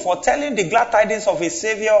gospel, foretelling the glad tidings of his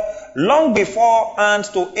Savior long beforehand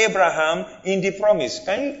to Abraham in the promise.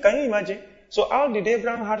 Can you imagine? So how did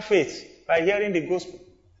Abraham have faith? By hearing the gospel.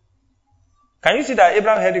 Can you see that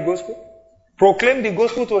Abraham heard the gospel? Proclaim the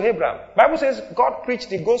gospel to Abraham. Bible says God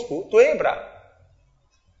preached the gospel to Abraham.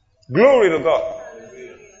 Glory to God.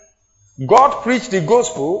 God preached the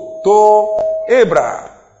gospel to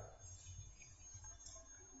Abraham.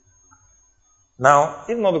 Now,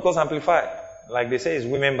 if not because Amplified, like they say it's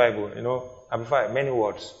Women Bible, Amplified, many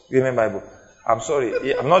words, Women Bible. I'm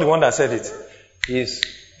sorry, I'm not the one that said it. It's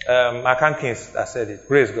Mark Kings that said it.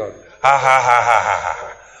 Praise God. Ha ha ha ha ha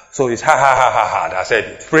ha. So it's ha ha ha ha ha that said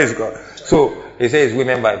it. Praise God. So it says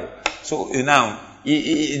Women Bible. So now,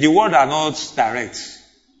 the words are not direct.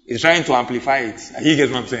 He's trying to amplify it. You get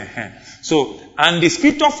what I'm saying? So, and the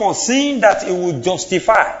scripture foreseeing that it will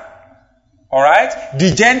justify, alright,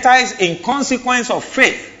 the Gentiles in consequence of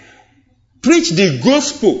faith, preach the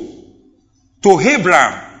gospel to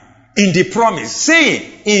Abraham in the promise,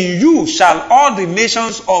 saying, in you shall all the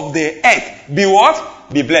nations of the earth be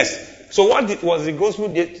what? Be blessed. So what was the gospel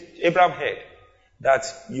that Abraham heard? That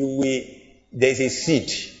there is a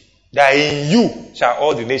seed, that in you shall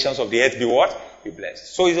all the nations of the earth be what? Be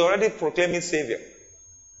blessed. So he's already proclaiming Savior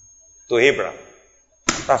to Abraham.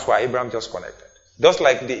 That's why Abraham just connected. Just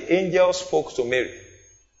like the angel spoke to Mary.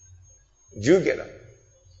 Do you get that?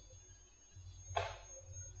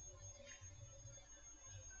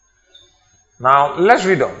 Now, let's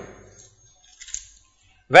read on.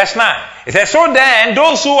 Verse 9. It says, so then,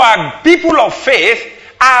 those who are people of faith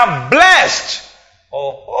are blessed.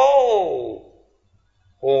 Oh,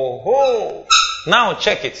 now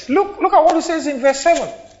check it. Look at what it says in verse 7.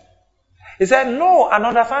 It said, know and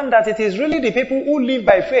understand that it is really the people who live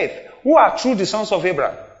by faith who are true the sons of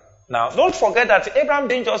Abraham. Now, don't forget that Abraham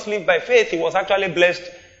didn't just live by faith, he was actually blessed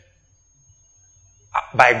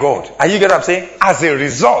by God. Are you get what I'm saying? As a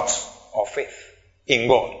result of faith in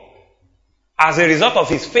God. As a result of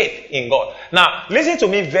his faith in God. Now, listen to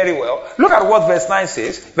me very well. Look at what verse 9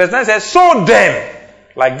 says. Verse 9 says, so then,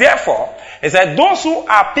 like therefore, it said, those who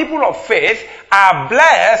are people of faith are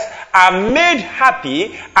blessed, are made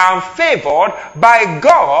happy, and favored by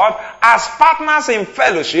God as partners in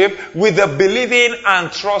fellowship with the believing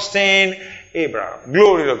and trusting Abraham.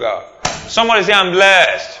 Glory to God. Somebody say, I'm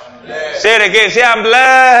blessed. Say it again. Say, I'm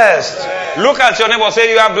blessed. Look at your neighbor.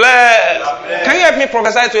 Say, you are blessed. Can you help me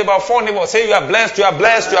prophesy to about 4 neighbors? Say, you are blessed. You are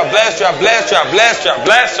blessed. You are blessed. You are blessed. You are blessed. You are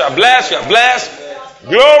blessed. You are blessed. You are blessed.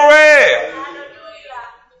 Glory.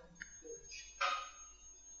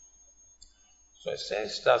 So it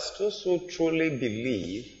says that those who truly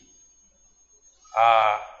believe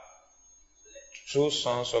are true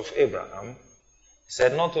sons of Abraham. It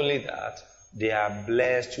said not only that, they are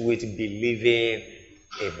blessed with believing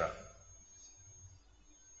Abraham.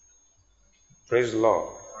 Praise the Lord.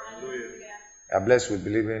 They are blessed with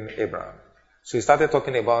believing Abraham. So he started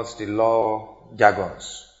talking about the law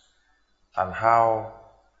jargons and how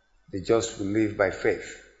they just live by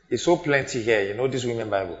faith. It's so plenty here, this Women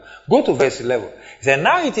Bible. Go to verse 11. It said,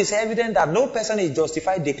 now it is evident that no person is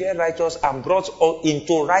justified, declared righteous, and brought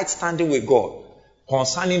into right standing with God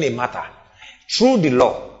concerning a matter through the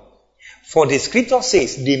law. For the scripture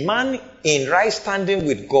says, the man in right standing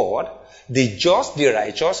with God, the just, the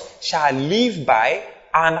righteous, shall live by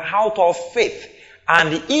and out of faith.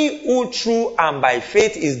 And he who through and by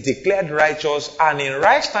faith is declared righteous and in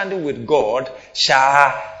right standing with God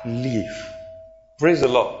shall live. Praise the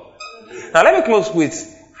Lord. Now let me close with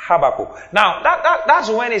Habakkuk. Now that's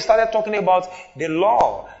when he started talking about the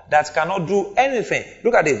law that cannot do anything.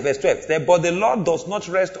 Look at it, verse 12. But the law does not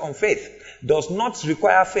rest on faith, does not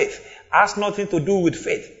require faith, has nothing to do with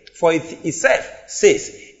faith. For it itself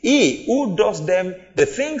says, he who does them, the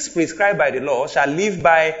things prescribed by the law, shall live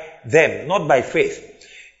by them, not by faith.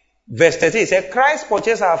 Verse 13 says, Christ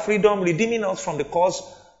purchased our freedom, redeeming us from the curse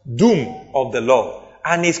doom of the law,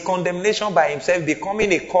 and his condemnation by himself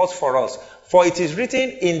becoming a curse for us. For it is written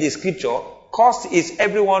in the scripture, cursed is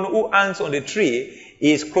everyone who hangs on the tree,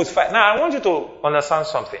 is crucified. Now I want you to understand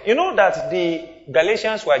something. You know that the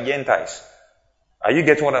Galatians were Gentiles. Are you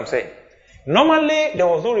getting what I'm saying? Normally, there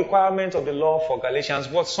was no requirement of the law for Galatians,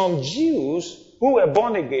 but some Jews who were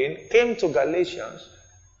born again came to Galatians,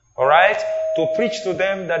 alright, to preach to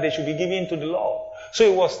them that they should be given to the law. So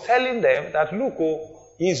he was telling them that, look,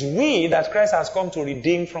 it's we that Christ has come to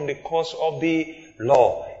redeem from the curse of the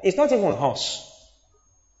law. It's not even us.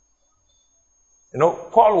 You know,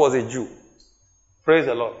 Paul was a Jew. Praise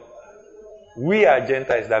the Lord. We are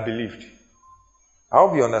Gentiles that believed. I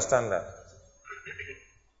hope you understand that.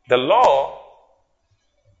 The law,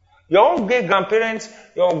 your own great-grandparents,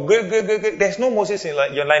 your great, there's no Moses in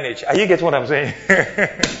your lineage. Are you getting what I'm saying?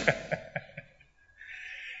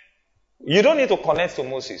 You don't need to connect to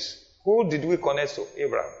Moses. Who did we connect to?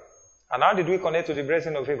 Abraham. And how did we connect to the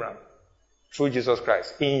blessing of Abraham? Through Jesus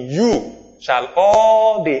Christ. In you shall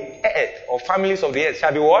all the earth, or families of the earth,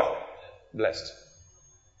 shall be what? Blessed.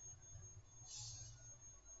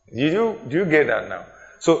 Do you get that now?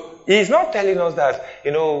 So, he's not telling us that,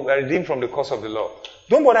 we're redeemed from the curse of the law.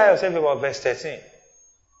 Don't bother yourself about verse 13.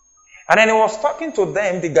 And then he was talking to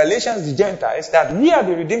them, the Galatians, the Gentiles, that we are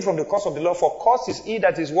the redeemed from the curse of the law, for curse is he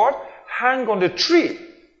that is what? Hang on the tree.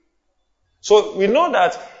 So, we know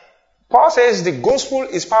that Paul says the gospel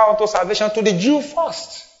is power unto salvation to the Jew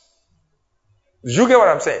first. Do you get what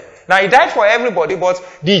I'm saying? Now, he died for everybody, but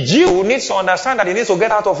the Jew needs to understand that he needs to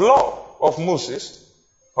get out of law of Moses.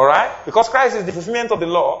 Alright? Because Christ is the fulfillment of the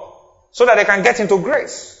law, so that they can get into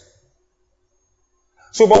grace.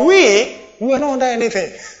 So, but we are not under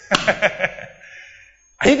anything.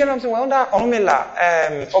 Are you getting what I'm saying? We're under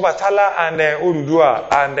Omila, Obatala, and Urudua,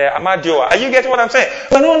 and Amadioa. Are you getting what I'm saying?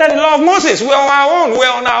 We're not under the law of Moses. We're on our own.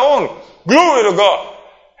 We're on our own. Glory to God.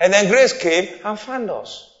 And then grace came and found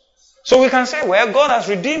us. So we can say, well, God has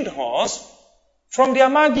redeemed us from the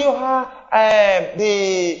Amadioa,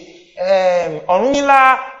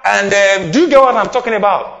 Orunmila, and do you get what I'm talking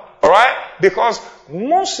about? Alright? Because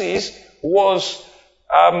Moses was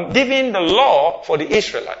giving the law for the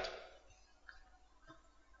Israelites.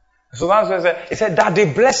 So that's what it said that the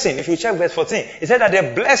blessing, if you check verse 14, it said that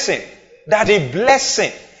the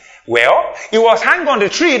blessing, well, it was hanged on the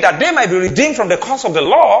tree that they might be redeemed from the curse of the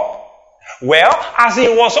law. Well, as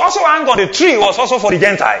it was also hanged on the tree, it was also for the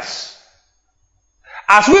Gentiles.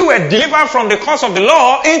 As we were delivered from the curse of the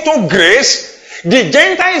law into grace, the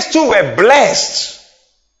Gentiles too were blessed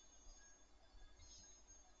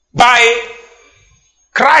by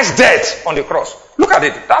Christ's death on the cross. Look at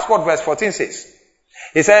it. That's what verse 14 says.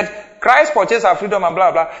 He said, Christ purchased our freedom and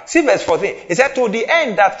blah, blah. See verse 14. He said, to the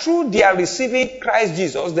end that through their receiving Christ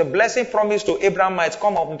Jesus, the blessing promised to Abraham might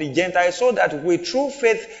come upon the Gentiles, so that we through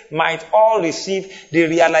faith might all receive the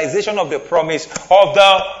realization of the promise of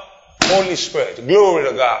the Holy Spirit. Glory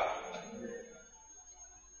to God.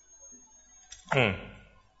 I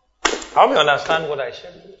hope you understand what I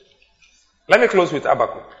said. Let me close with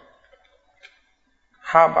Habakkuk.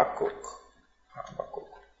 Habakkuk.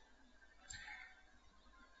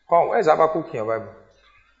 Come on, where's Habakkuk in your Bible?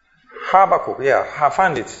 Habakkuk, yeah, I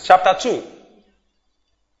found it. Chapter 2.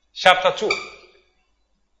 Chapter 2.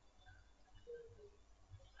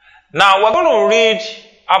 Now, we're going to read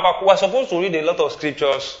Habakkuk. We're supposed to read a lot of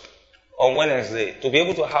scriptures on Wednesday to be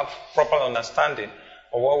able to have proper understanding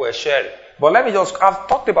of what we're sharing. But let me I've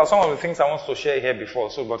talked about some of the things I want to share here before,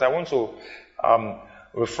 but I want to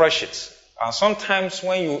refresh it. And sometimes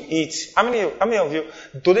when you eat, how many of you,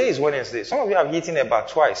 today is Wednesday, some of you have eaten about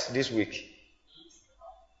twice this week.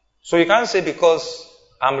 So you can't say because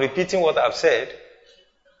I'm repeating what I've said,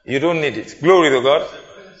 you don't need it. Glory to God.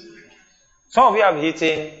 Some of you have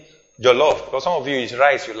eaten jollof, because some of you is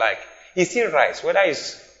rice you like. It's still rice, whether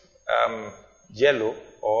it's yellow,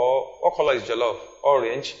 or what color is jollof?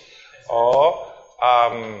 Orange, or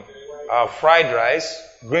fried rice,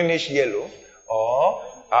 greenish yellow, or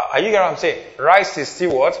are you getting what I'm saying? Rice is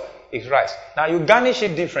still what? It's rice. Now you garnish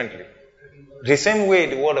it differently. The same way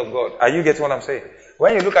the word of God. Are you getting what I'm saying?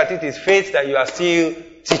 When you look at it, it's faith that you are still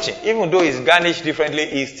teaching. Even though it's garnished differently,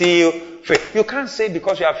 it's still faith. You can't say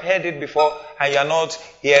because you have heard it before and you are not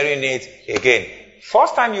hearing it again.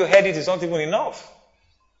 First time you heard it is not even enough.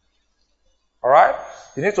 Alright?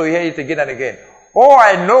 You need to hear it again and again. Oh,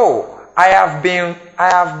 I know. I have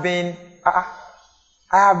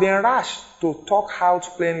been rash to talk out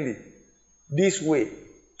plainly this way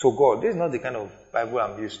to God. This is not the kind of Bible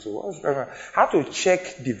I'm used to. How to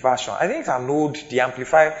check the version? I think it's an old, the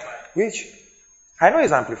Amplified, which I know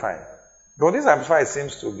is Amplified. But this Amplified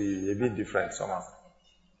seems to be a bit different somehow.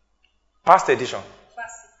 Past edition.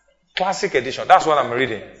 Classic edition. That's what I'm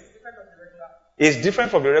reading. It's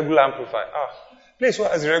different from the regular Amplified. Please,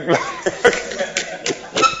 what is the regular?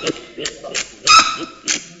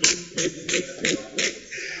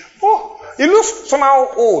 Oh, it looks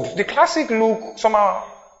somehow old. The classic look somehow,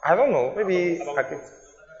 I don't know, maybe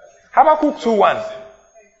Habakkuk 2:1.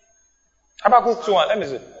 Habakkuk 2:1. Let me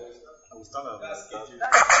see. I will stand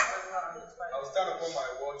upon my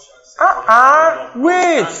watch and say,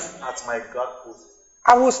 wait. At my God post.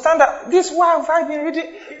 I will stand up. This why have I been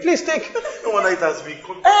reading? Please take. No wonder it has been.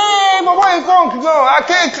 Hey, but why you come? No, I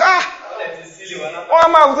can't.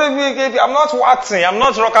 I'm not Watson. I'm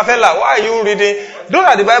not Rockefeller. Why are you reading? Those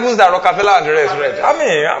are the Bibles that Rockefeller and the rest read. I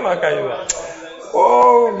mean, how much can you know?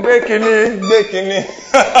 Oh, bacon.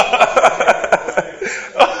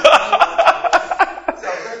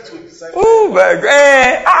 Oh my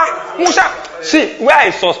God. Musha. See, where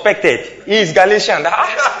I suspected is Galatian.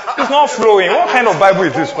 It's not flowing. What kind of Bible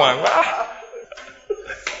is this one?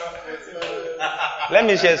 Let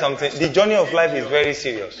me share something. The journey of life is very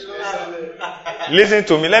serious. Listen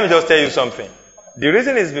to me. Let me just tell you something. The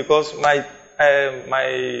reason is because my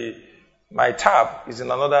tab is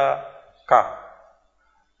in another car.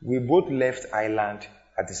 We both left Ireland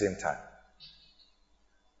at the same time.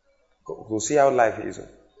 Go see how life is.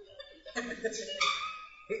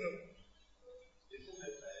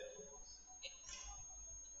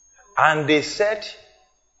 And they said,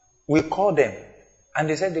 we called them, and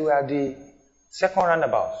they said they were at the second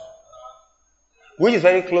roundabout, which is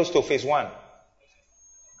very close to phase 1.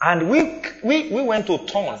 And we went to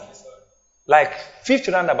turn, like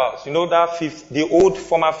 5th roundabout. You know that the old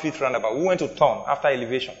former 5th roundabout. We went to turn after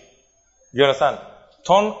elevation. You understand?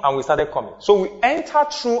 Turn and we started coming. So we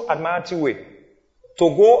entered through Admiralty Way to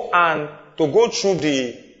go through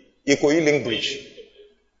the Ikoyi Link Bridge.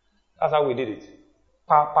 That's how we did it.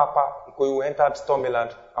 We entered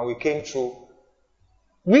Stormland and we came through.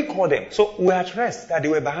 We called them. So we had rest that they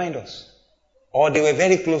were behind us. Or they were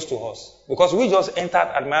very close to us. Because we just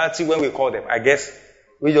entered Admiralty when we called them. I guess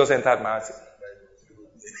we just entered Admiralty.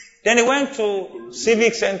 Then they went to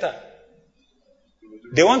Civic Center.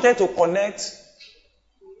 They wanted to connect.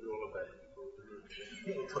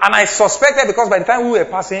 And I suspected because by the time we were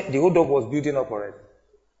passing, the hold up was building up already.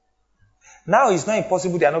 Now it's not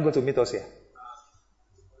impossible they are not going to meet us here.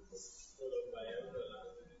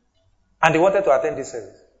 And they wanted to attend this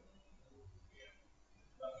service.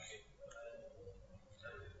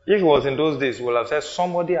 If it was in those days, we would have said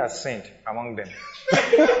somebody has sinned among them.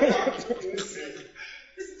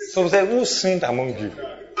 So we said, who sinned among you?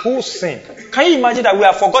 Who sinned? Can you imagine that we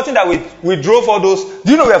have forgotten that we drove all those?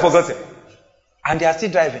 Do you know we have forgotten? And they are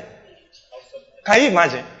still driving. Can you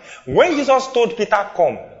imagine? When Jesus told Peter,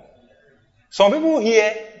 come, some people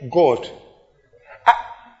hear God.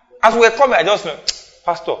 As we were coming, I just know,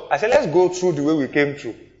 Pastor, I said, let's go through the way we came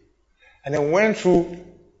through. And then went through,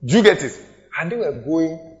 do you get it? And they were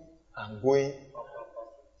going and going.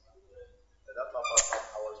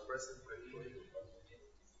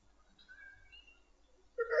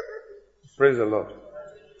 Praise the Lord.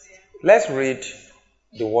 Let's read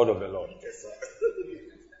the word of the Lord.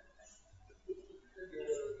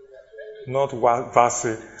 Not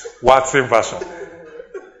Watson version.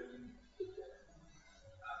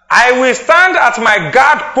 I will stand at my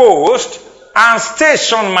guard post and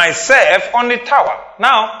station myself on the tower.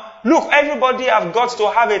 Now, look, everybody has got to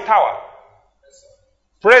have a tower.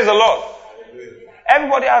 Praise the Lord.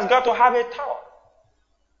 Everybody has got to have a tower.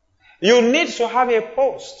 You need to have a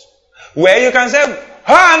post where you can say,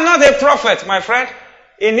 I'm not a prophet, my friend.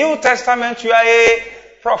 In New Testament, you are a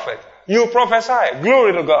prophet. You prophesy.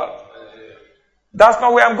 Glory to God. That's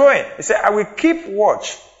not where I'm going. He said, I will keep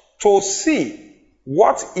watch to see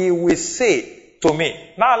what he will say to me.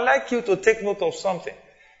 Now, I'd like you to take note of something.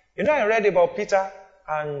 You know, I read about Peter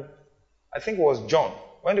and I think it was John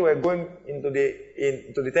when they were going into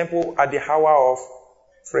the temple at the hour of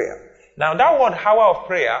prayer. Now, that word hour of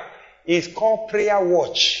prayer is called prayer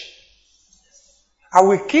watch. I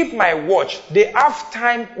will keep my watch. They have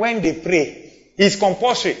time when they pray. It's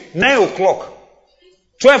compulsory. 9 o'clock,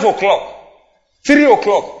 12 o'clock, 3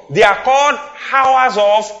 o'clock. They are called hours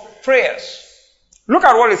of prayers. Look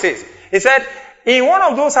at what it says. It said, in one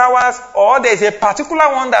of those hours, or there's a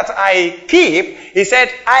particular one that I keep, he said,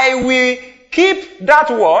 I will keep that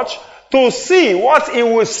watch to see what it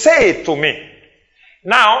will say to me.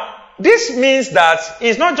 Now, this means that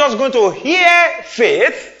he's not just going to hear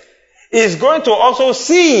faith, he's going to also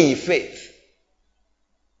see faith.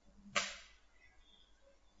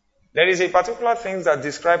 There is a particular thing that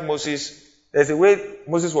describes Moses. There's a way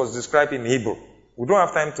Moses was described in Hebrew. We don't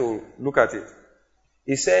have time to look at it.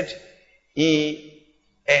 He said he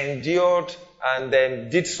endured and then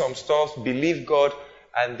did some stuff, believed God,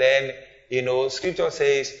 and then, scripture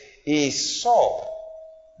says he saw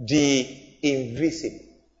the invisible.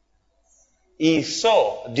 He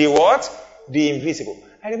saw the what? The invisible.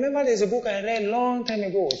 I remember there's a book I read a long time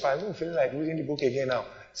ago. If I don't feel like reading the book again now.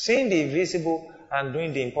 Seeing the invisible and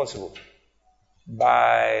doing the impossible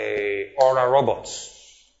by Oral Roberts.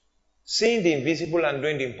 Seeing the invisible and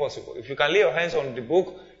doing the impossible. If you can lay your hands on the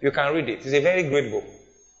book, you can read it. It's a very great book.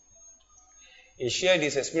 He shared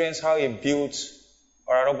his experience how he built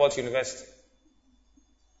Oral Roberts University.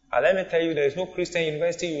 And let me tell you, there is no Christian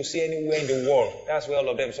university you see anywhere in the world. That's where all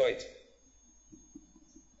of them saw it.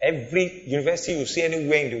 Every university you see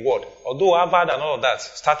anywhere in the world, although Harvard and all of that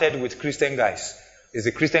started with Christian guys. It's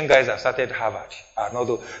the Christian guys that started Harvard. And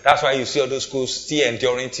although that's why you see all those schools still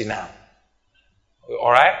enduring till now.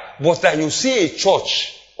 Alright? But that you see a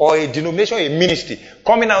church or a denomination, a ministry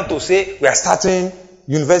coming out to say, we are starting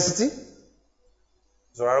university.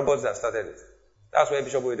 It's Oral Roberts that started it. That's where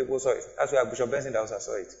Bishop Oyedepo saw it. That's where Bishop Benson Dausa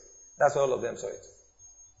saw it. That's where all of them saw it.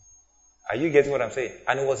 Are you getting what I'm saying?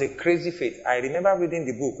 And it was a crazy faith. I remember reading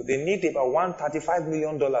the book. They need about $135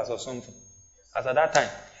 million or something. As at that time.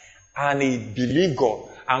 And he believed God.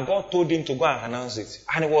 And God told him to go and announce it.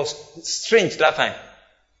 And it was strange that time.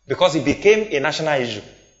 Because it became a national issue.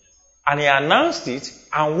 And he announced it.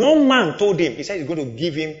 And one man told him, he said he's going to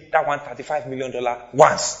give him that $135 million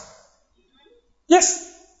once. Yes.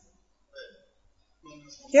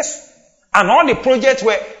 Yes. And all the projects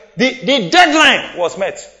were, the deadline was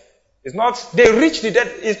met. It's not, they reached the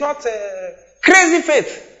deadline. It's not crazy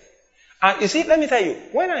faith. And you see, let me tell you,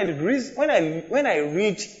 when I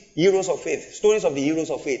read heroes of faith, stories of the heroes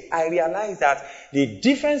of faith, I realize that the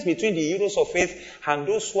difference between the heroes of faith and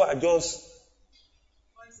those who are just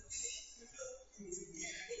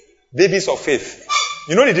babies of faith,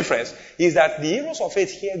 you know the difference is that the heroes of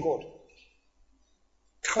faith hear God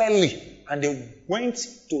clearly, and they went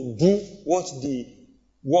to do what the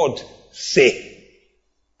word say.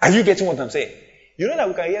 Are you getting what I'm saying? You know that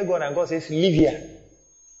we can hear God and God says, leave here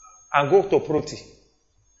and go to Proti.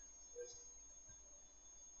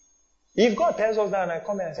 If God tells us that and I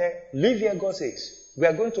come here and say, leave here, God says, we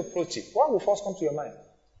are going to Proti, what will first come to your mind?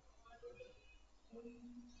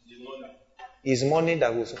 It's money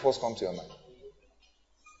that will first come to your mind.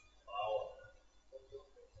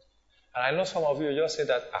 And I know some of you just say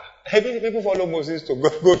that, people follow Moses to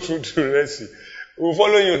go through the Red Sea. We'll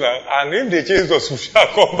follow you now. And if they change us, we shall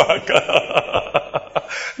come back.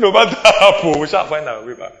 No matter how, we shall find our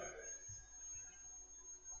way back.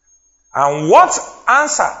 And what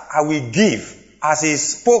answer I will give as a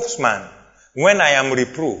spokesman when I am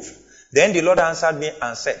reproved? Then the Lord answered me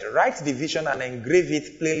and said, write the vision and engrave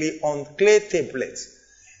it plainly on clay tablets,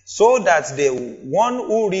 so that the one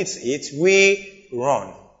who reads it will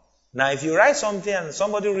run. Now, if you write something and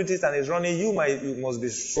somebody reads it and is running, you must be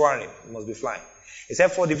soaring, you must be flying. He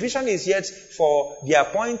said, for the vision is yet for the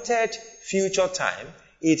appointed future time.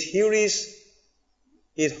 It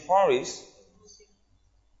hurries,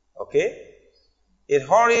 okay? It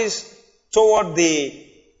hurries toward the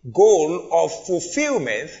goal of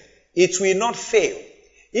fulfillment. It will not fail.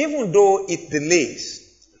 Even though it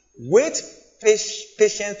delays, wait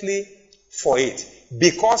patiently for it,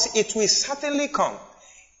 because it will certainly come.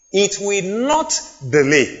 It will not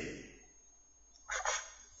delay.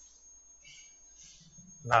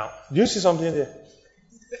 Now, do you see something there?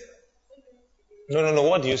 No.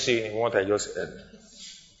 What do you see in what I just said?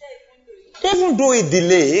 Even though it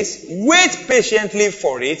delays, wait patiently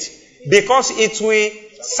for it, because it will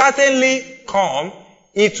certainly come.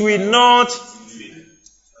 It will not.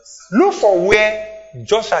 Look for where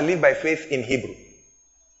Joshua lived by faith in Hebrew.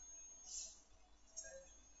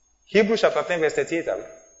 Hebrews chapter 10 verse 38.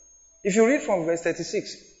 If you read from verse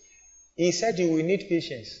 36, he said you will need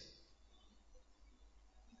patience.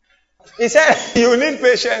 He said you need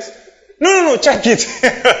patience. No, check it.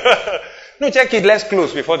 No, check it. Let's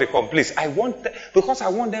close before they come, please. Because I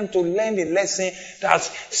want them to learn the lesson that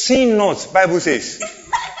sin not, Bible says.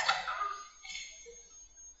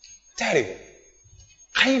 Terrible.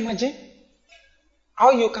 Can you imagine how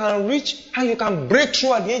you can reach, how you can break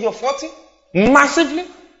through at the age of 40? Massively.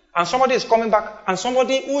 and somebody is coming back, and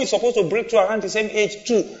somebody who is supposed to break through around the same age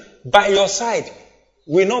too, by your side,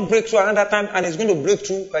 will not break through another time, and is going to break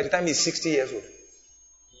through by the time he's 60 years old.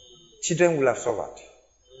 Children will have suffered.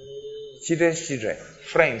 Children's children,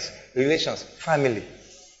 friends, relations, family.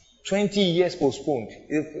 20 years postponed.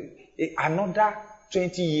 Another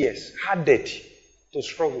 20 years added to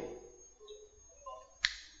struggle.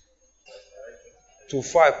 To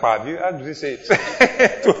fight, how do you say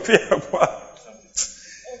it? To fear.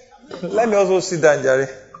 Let me also sit down, Jerry.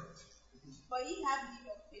 But you have need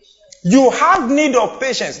of patience. You have need of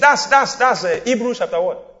patience. That's Hebrews chapter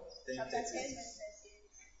what? Chapter 10, verse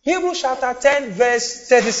 36. Hebrews chapter 10 verse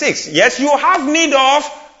 36. Yes, you have need of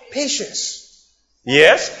patience.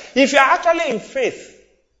 Yes, if you are actually in faith,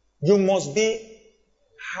 you must be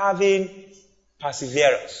having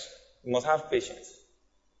perseverance. You must have patience.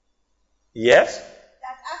 Yes?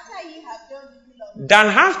 That after you have done the will of God, Then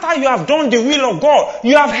after you have done the will of God,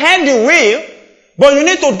 you have heard the will, but you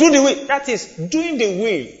need to do the will. That is, doing the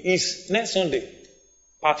will is next Sunday,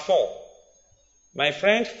 part 4. My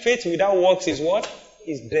friend, faith without works is what?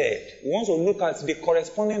 Is dead. We want to look at the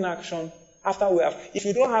corresponding action after we have. If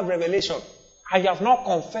you don't have revelation, and you have not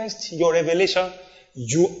confessed your revelation,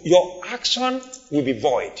 your action will be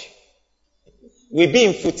void. Will be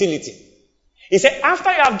in futility. He said, after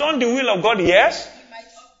you have done the will of God, yes,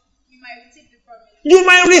 you might receive the promise. you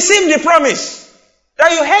might receive the promise.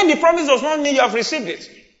 That you heard the promise does not mean you have received it.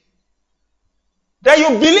 That you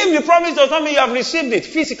believe the promise does not mean you have received it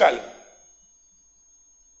physically.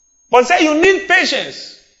 But say you need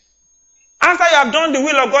patience. After you have done the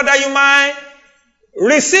will of God, that you might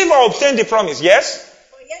receive or obtain the promise. Yes?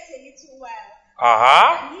 For yet a little while,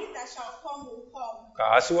 Aha. and he that shall come will come,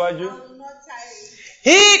 Kasiwaju. and will not tarry.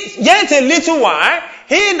 He, yet a little while,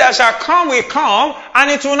 he that shall come will come, and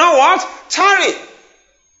it will not what? Tarry.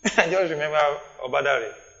 I just remember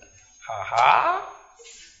Obadari. Aha.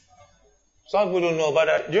 Some people don't know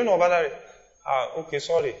Obadari. Do you know Obadari? Okay,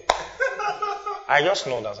 sorry. I just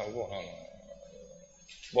know that some people don't know.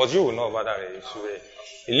 But you will know Obadari.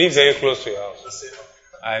 He lives very close to your house.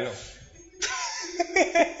 I know.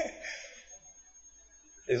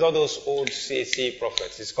 It's all those old CAC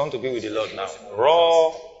prophets. He's going to be with the Lord now.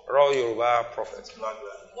 Raw Yoruba prophets.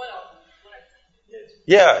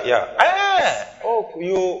 Yeah.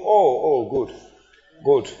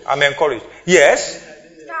 Good. I'm encouraged. Yes.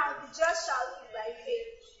 Now the just shall live by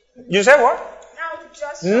faith. You said what? Now the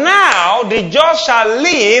just shall Now the just shall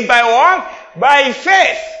live by what? By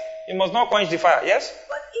faith. You must not quench the fire. Yes?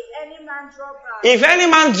 But if any man draw back, If any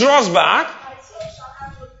man draws back, my soul shall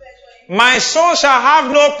have no pleasure in my soul shall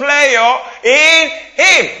have no pleasure in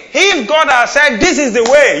him. If God has said, this is the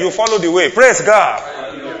way, you follow the way. Praise God.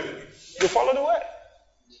 You follow the way.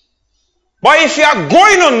 But if you are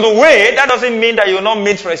going on the way, that doesn't mean that you will not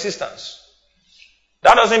meet resistance.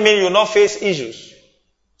 That doesn't mean you will not face issues.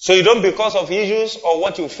 So you don't, because of issues or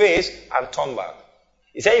what you face, and turn back.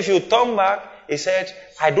 He said, if you turn back, he said,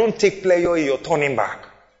 I don't take pleasure in your turning back.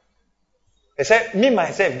 He said, me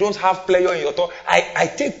myself don't have pleasure in your turn.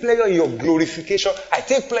 I take pleasure in your glorification. I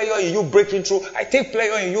take pleasure in you breaking through. I take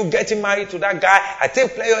pleasure in you getting married to that guy. I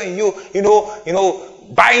take pleasure in you,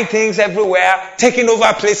 buying things everywhere, taking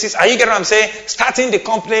over places. Are you getting what I'm saying? Starting the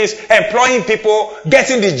companies, employing people,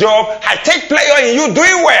 getting the job. I take pleasure in you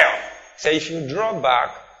doing well. So if you draw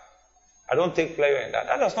back, I don't take pleasure in that.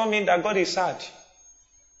 That does not mean that God is sad.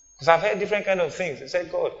 Because I've heard different kind of things. They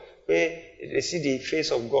said, God, they see the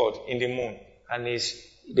face of God in the moon. And it's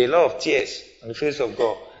the lot of tears on the face of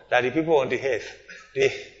God. That the people on the earth,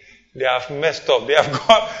 they have messed up. They have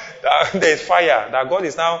got, there is fire. That God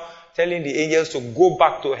is now telling the angels to go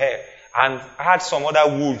back to hell and add some other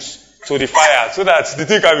woods to the fire so that the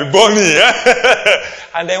thing can be burning.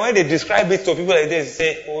 And then when they describe it to people like this,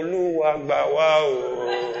 they say, Oluwa gba wa o.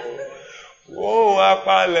 Oh,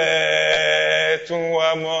 apale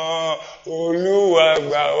tunwa mo. Oluwa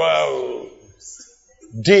gba wa o.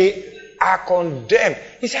 They are condemned.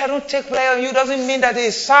 He said, I don't take pleasure in you. Doesn't mean that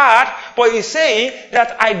he's sad, but he's saying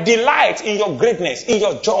that I delight in your greatness, in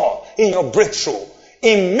your joy, in your breakthrough,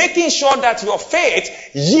 in making sure that your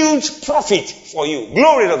faith yields profit for you.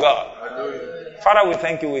 Glory to God. Father, we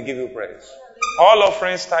thank you. We give you praise. All our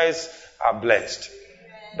friends' tithes are blessed.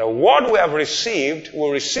 The word we have received, we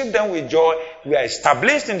receive them with joy. We are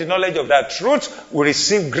established in the knowledge of that truth. We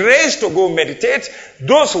receive grace to go meditate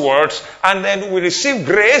those words, and then we receive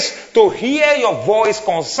grace to hear your voice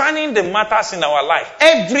concerning the matters in our life.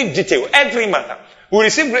 Every detail, every matter. We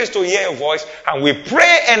receive grace to hear your voice, and we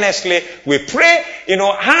pray earnestly. We pray,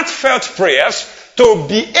 heartfelt prayers to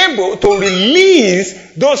be able to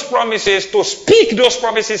release those promises, to speak those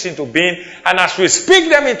promises into being. And as we speak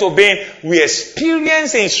them into being, we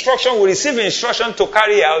experience instruction, we receive instruction to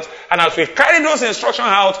carry out. And as we carry those instructions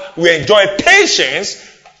out, we enjoy patience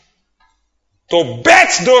to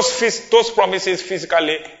birth those promises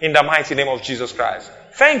physically in the mighty name of Jesus Christ.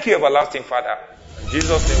 Thank you, everlasting Father. In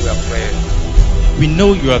Jesus' name we are praying. We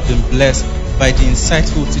know you have been blessed by the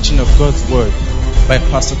insightful teaching of God's Word by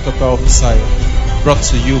Pastor Tope Awofisayo, brought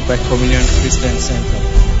to you by Communion Christian Center.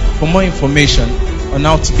 For more information on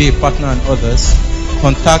how to be a partner and others,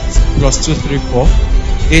 contact +234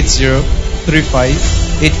 8035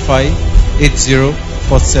 85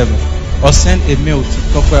 8047 or send a mail to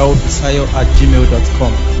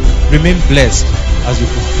topeawofisayo@gmail.com. Remain blessed as you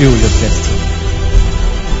fulfill your destiny.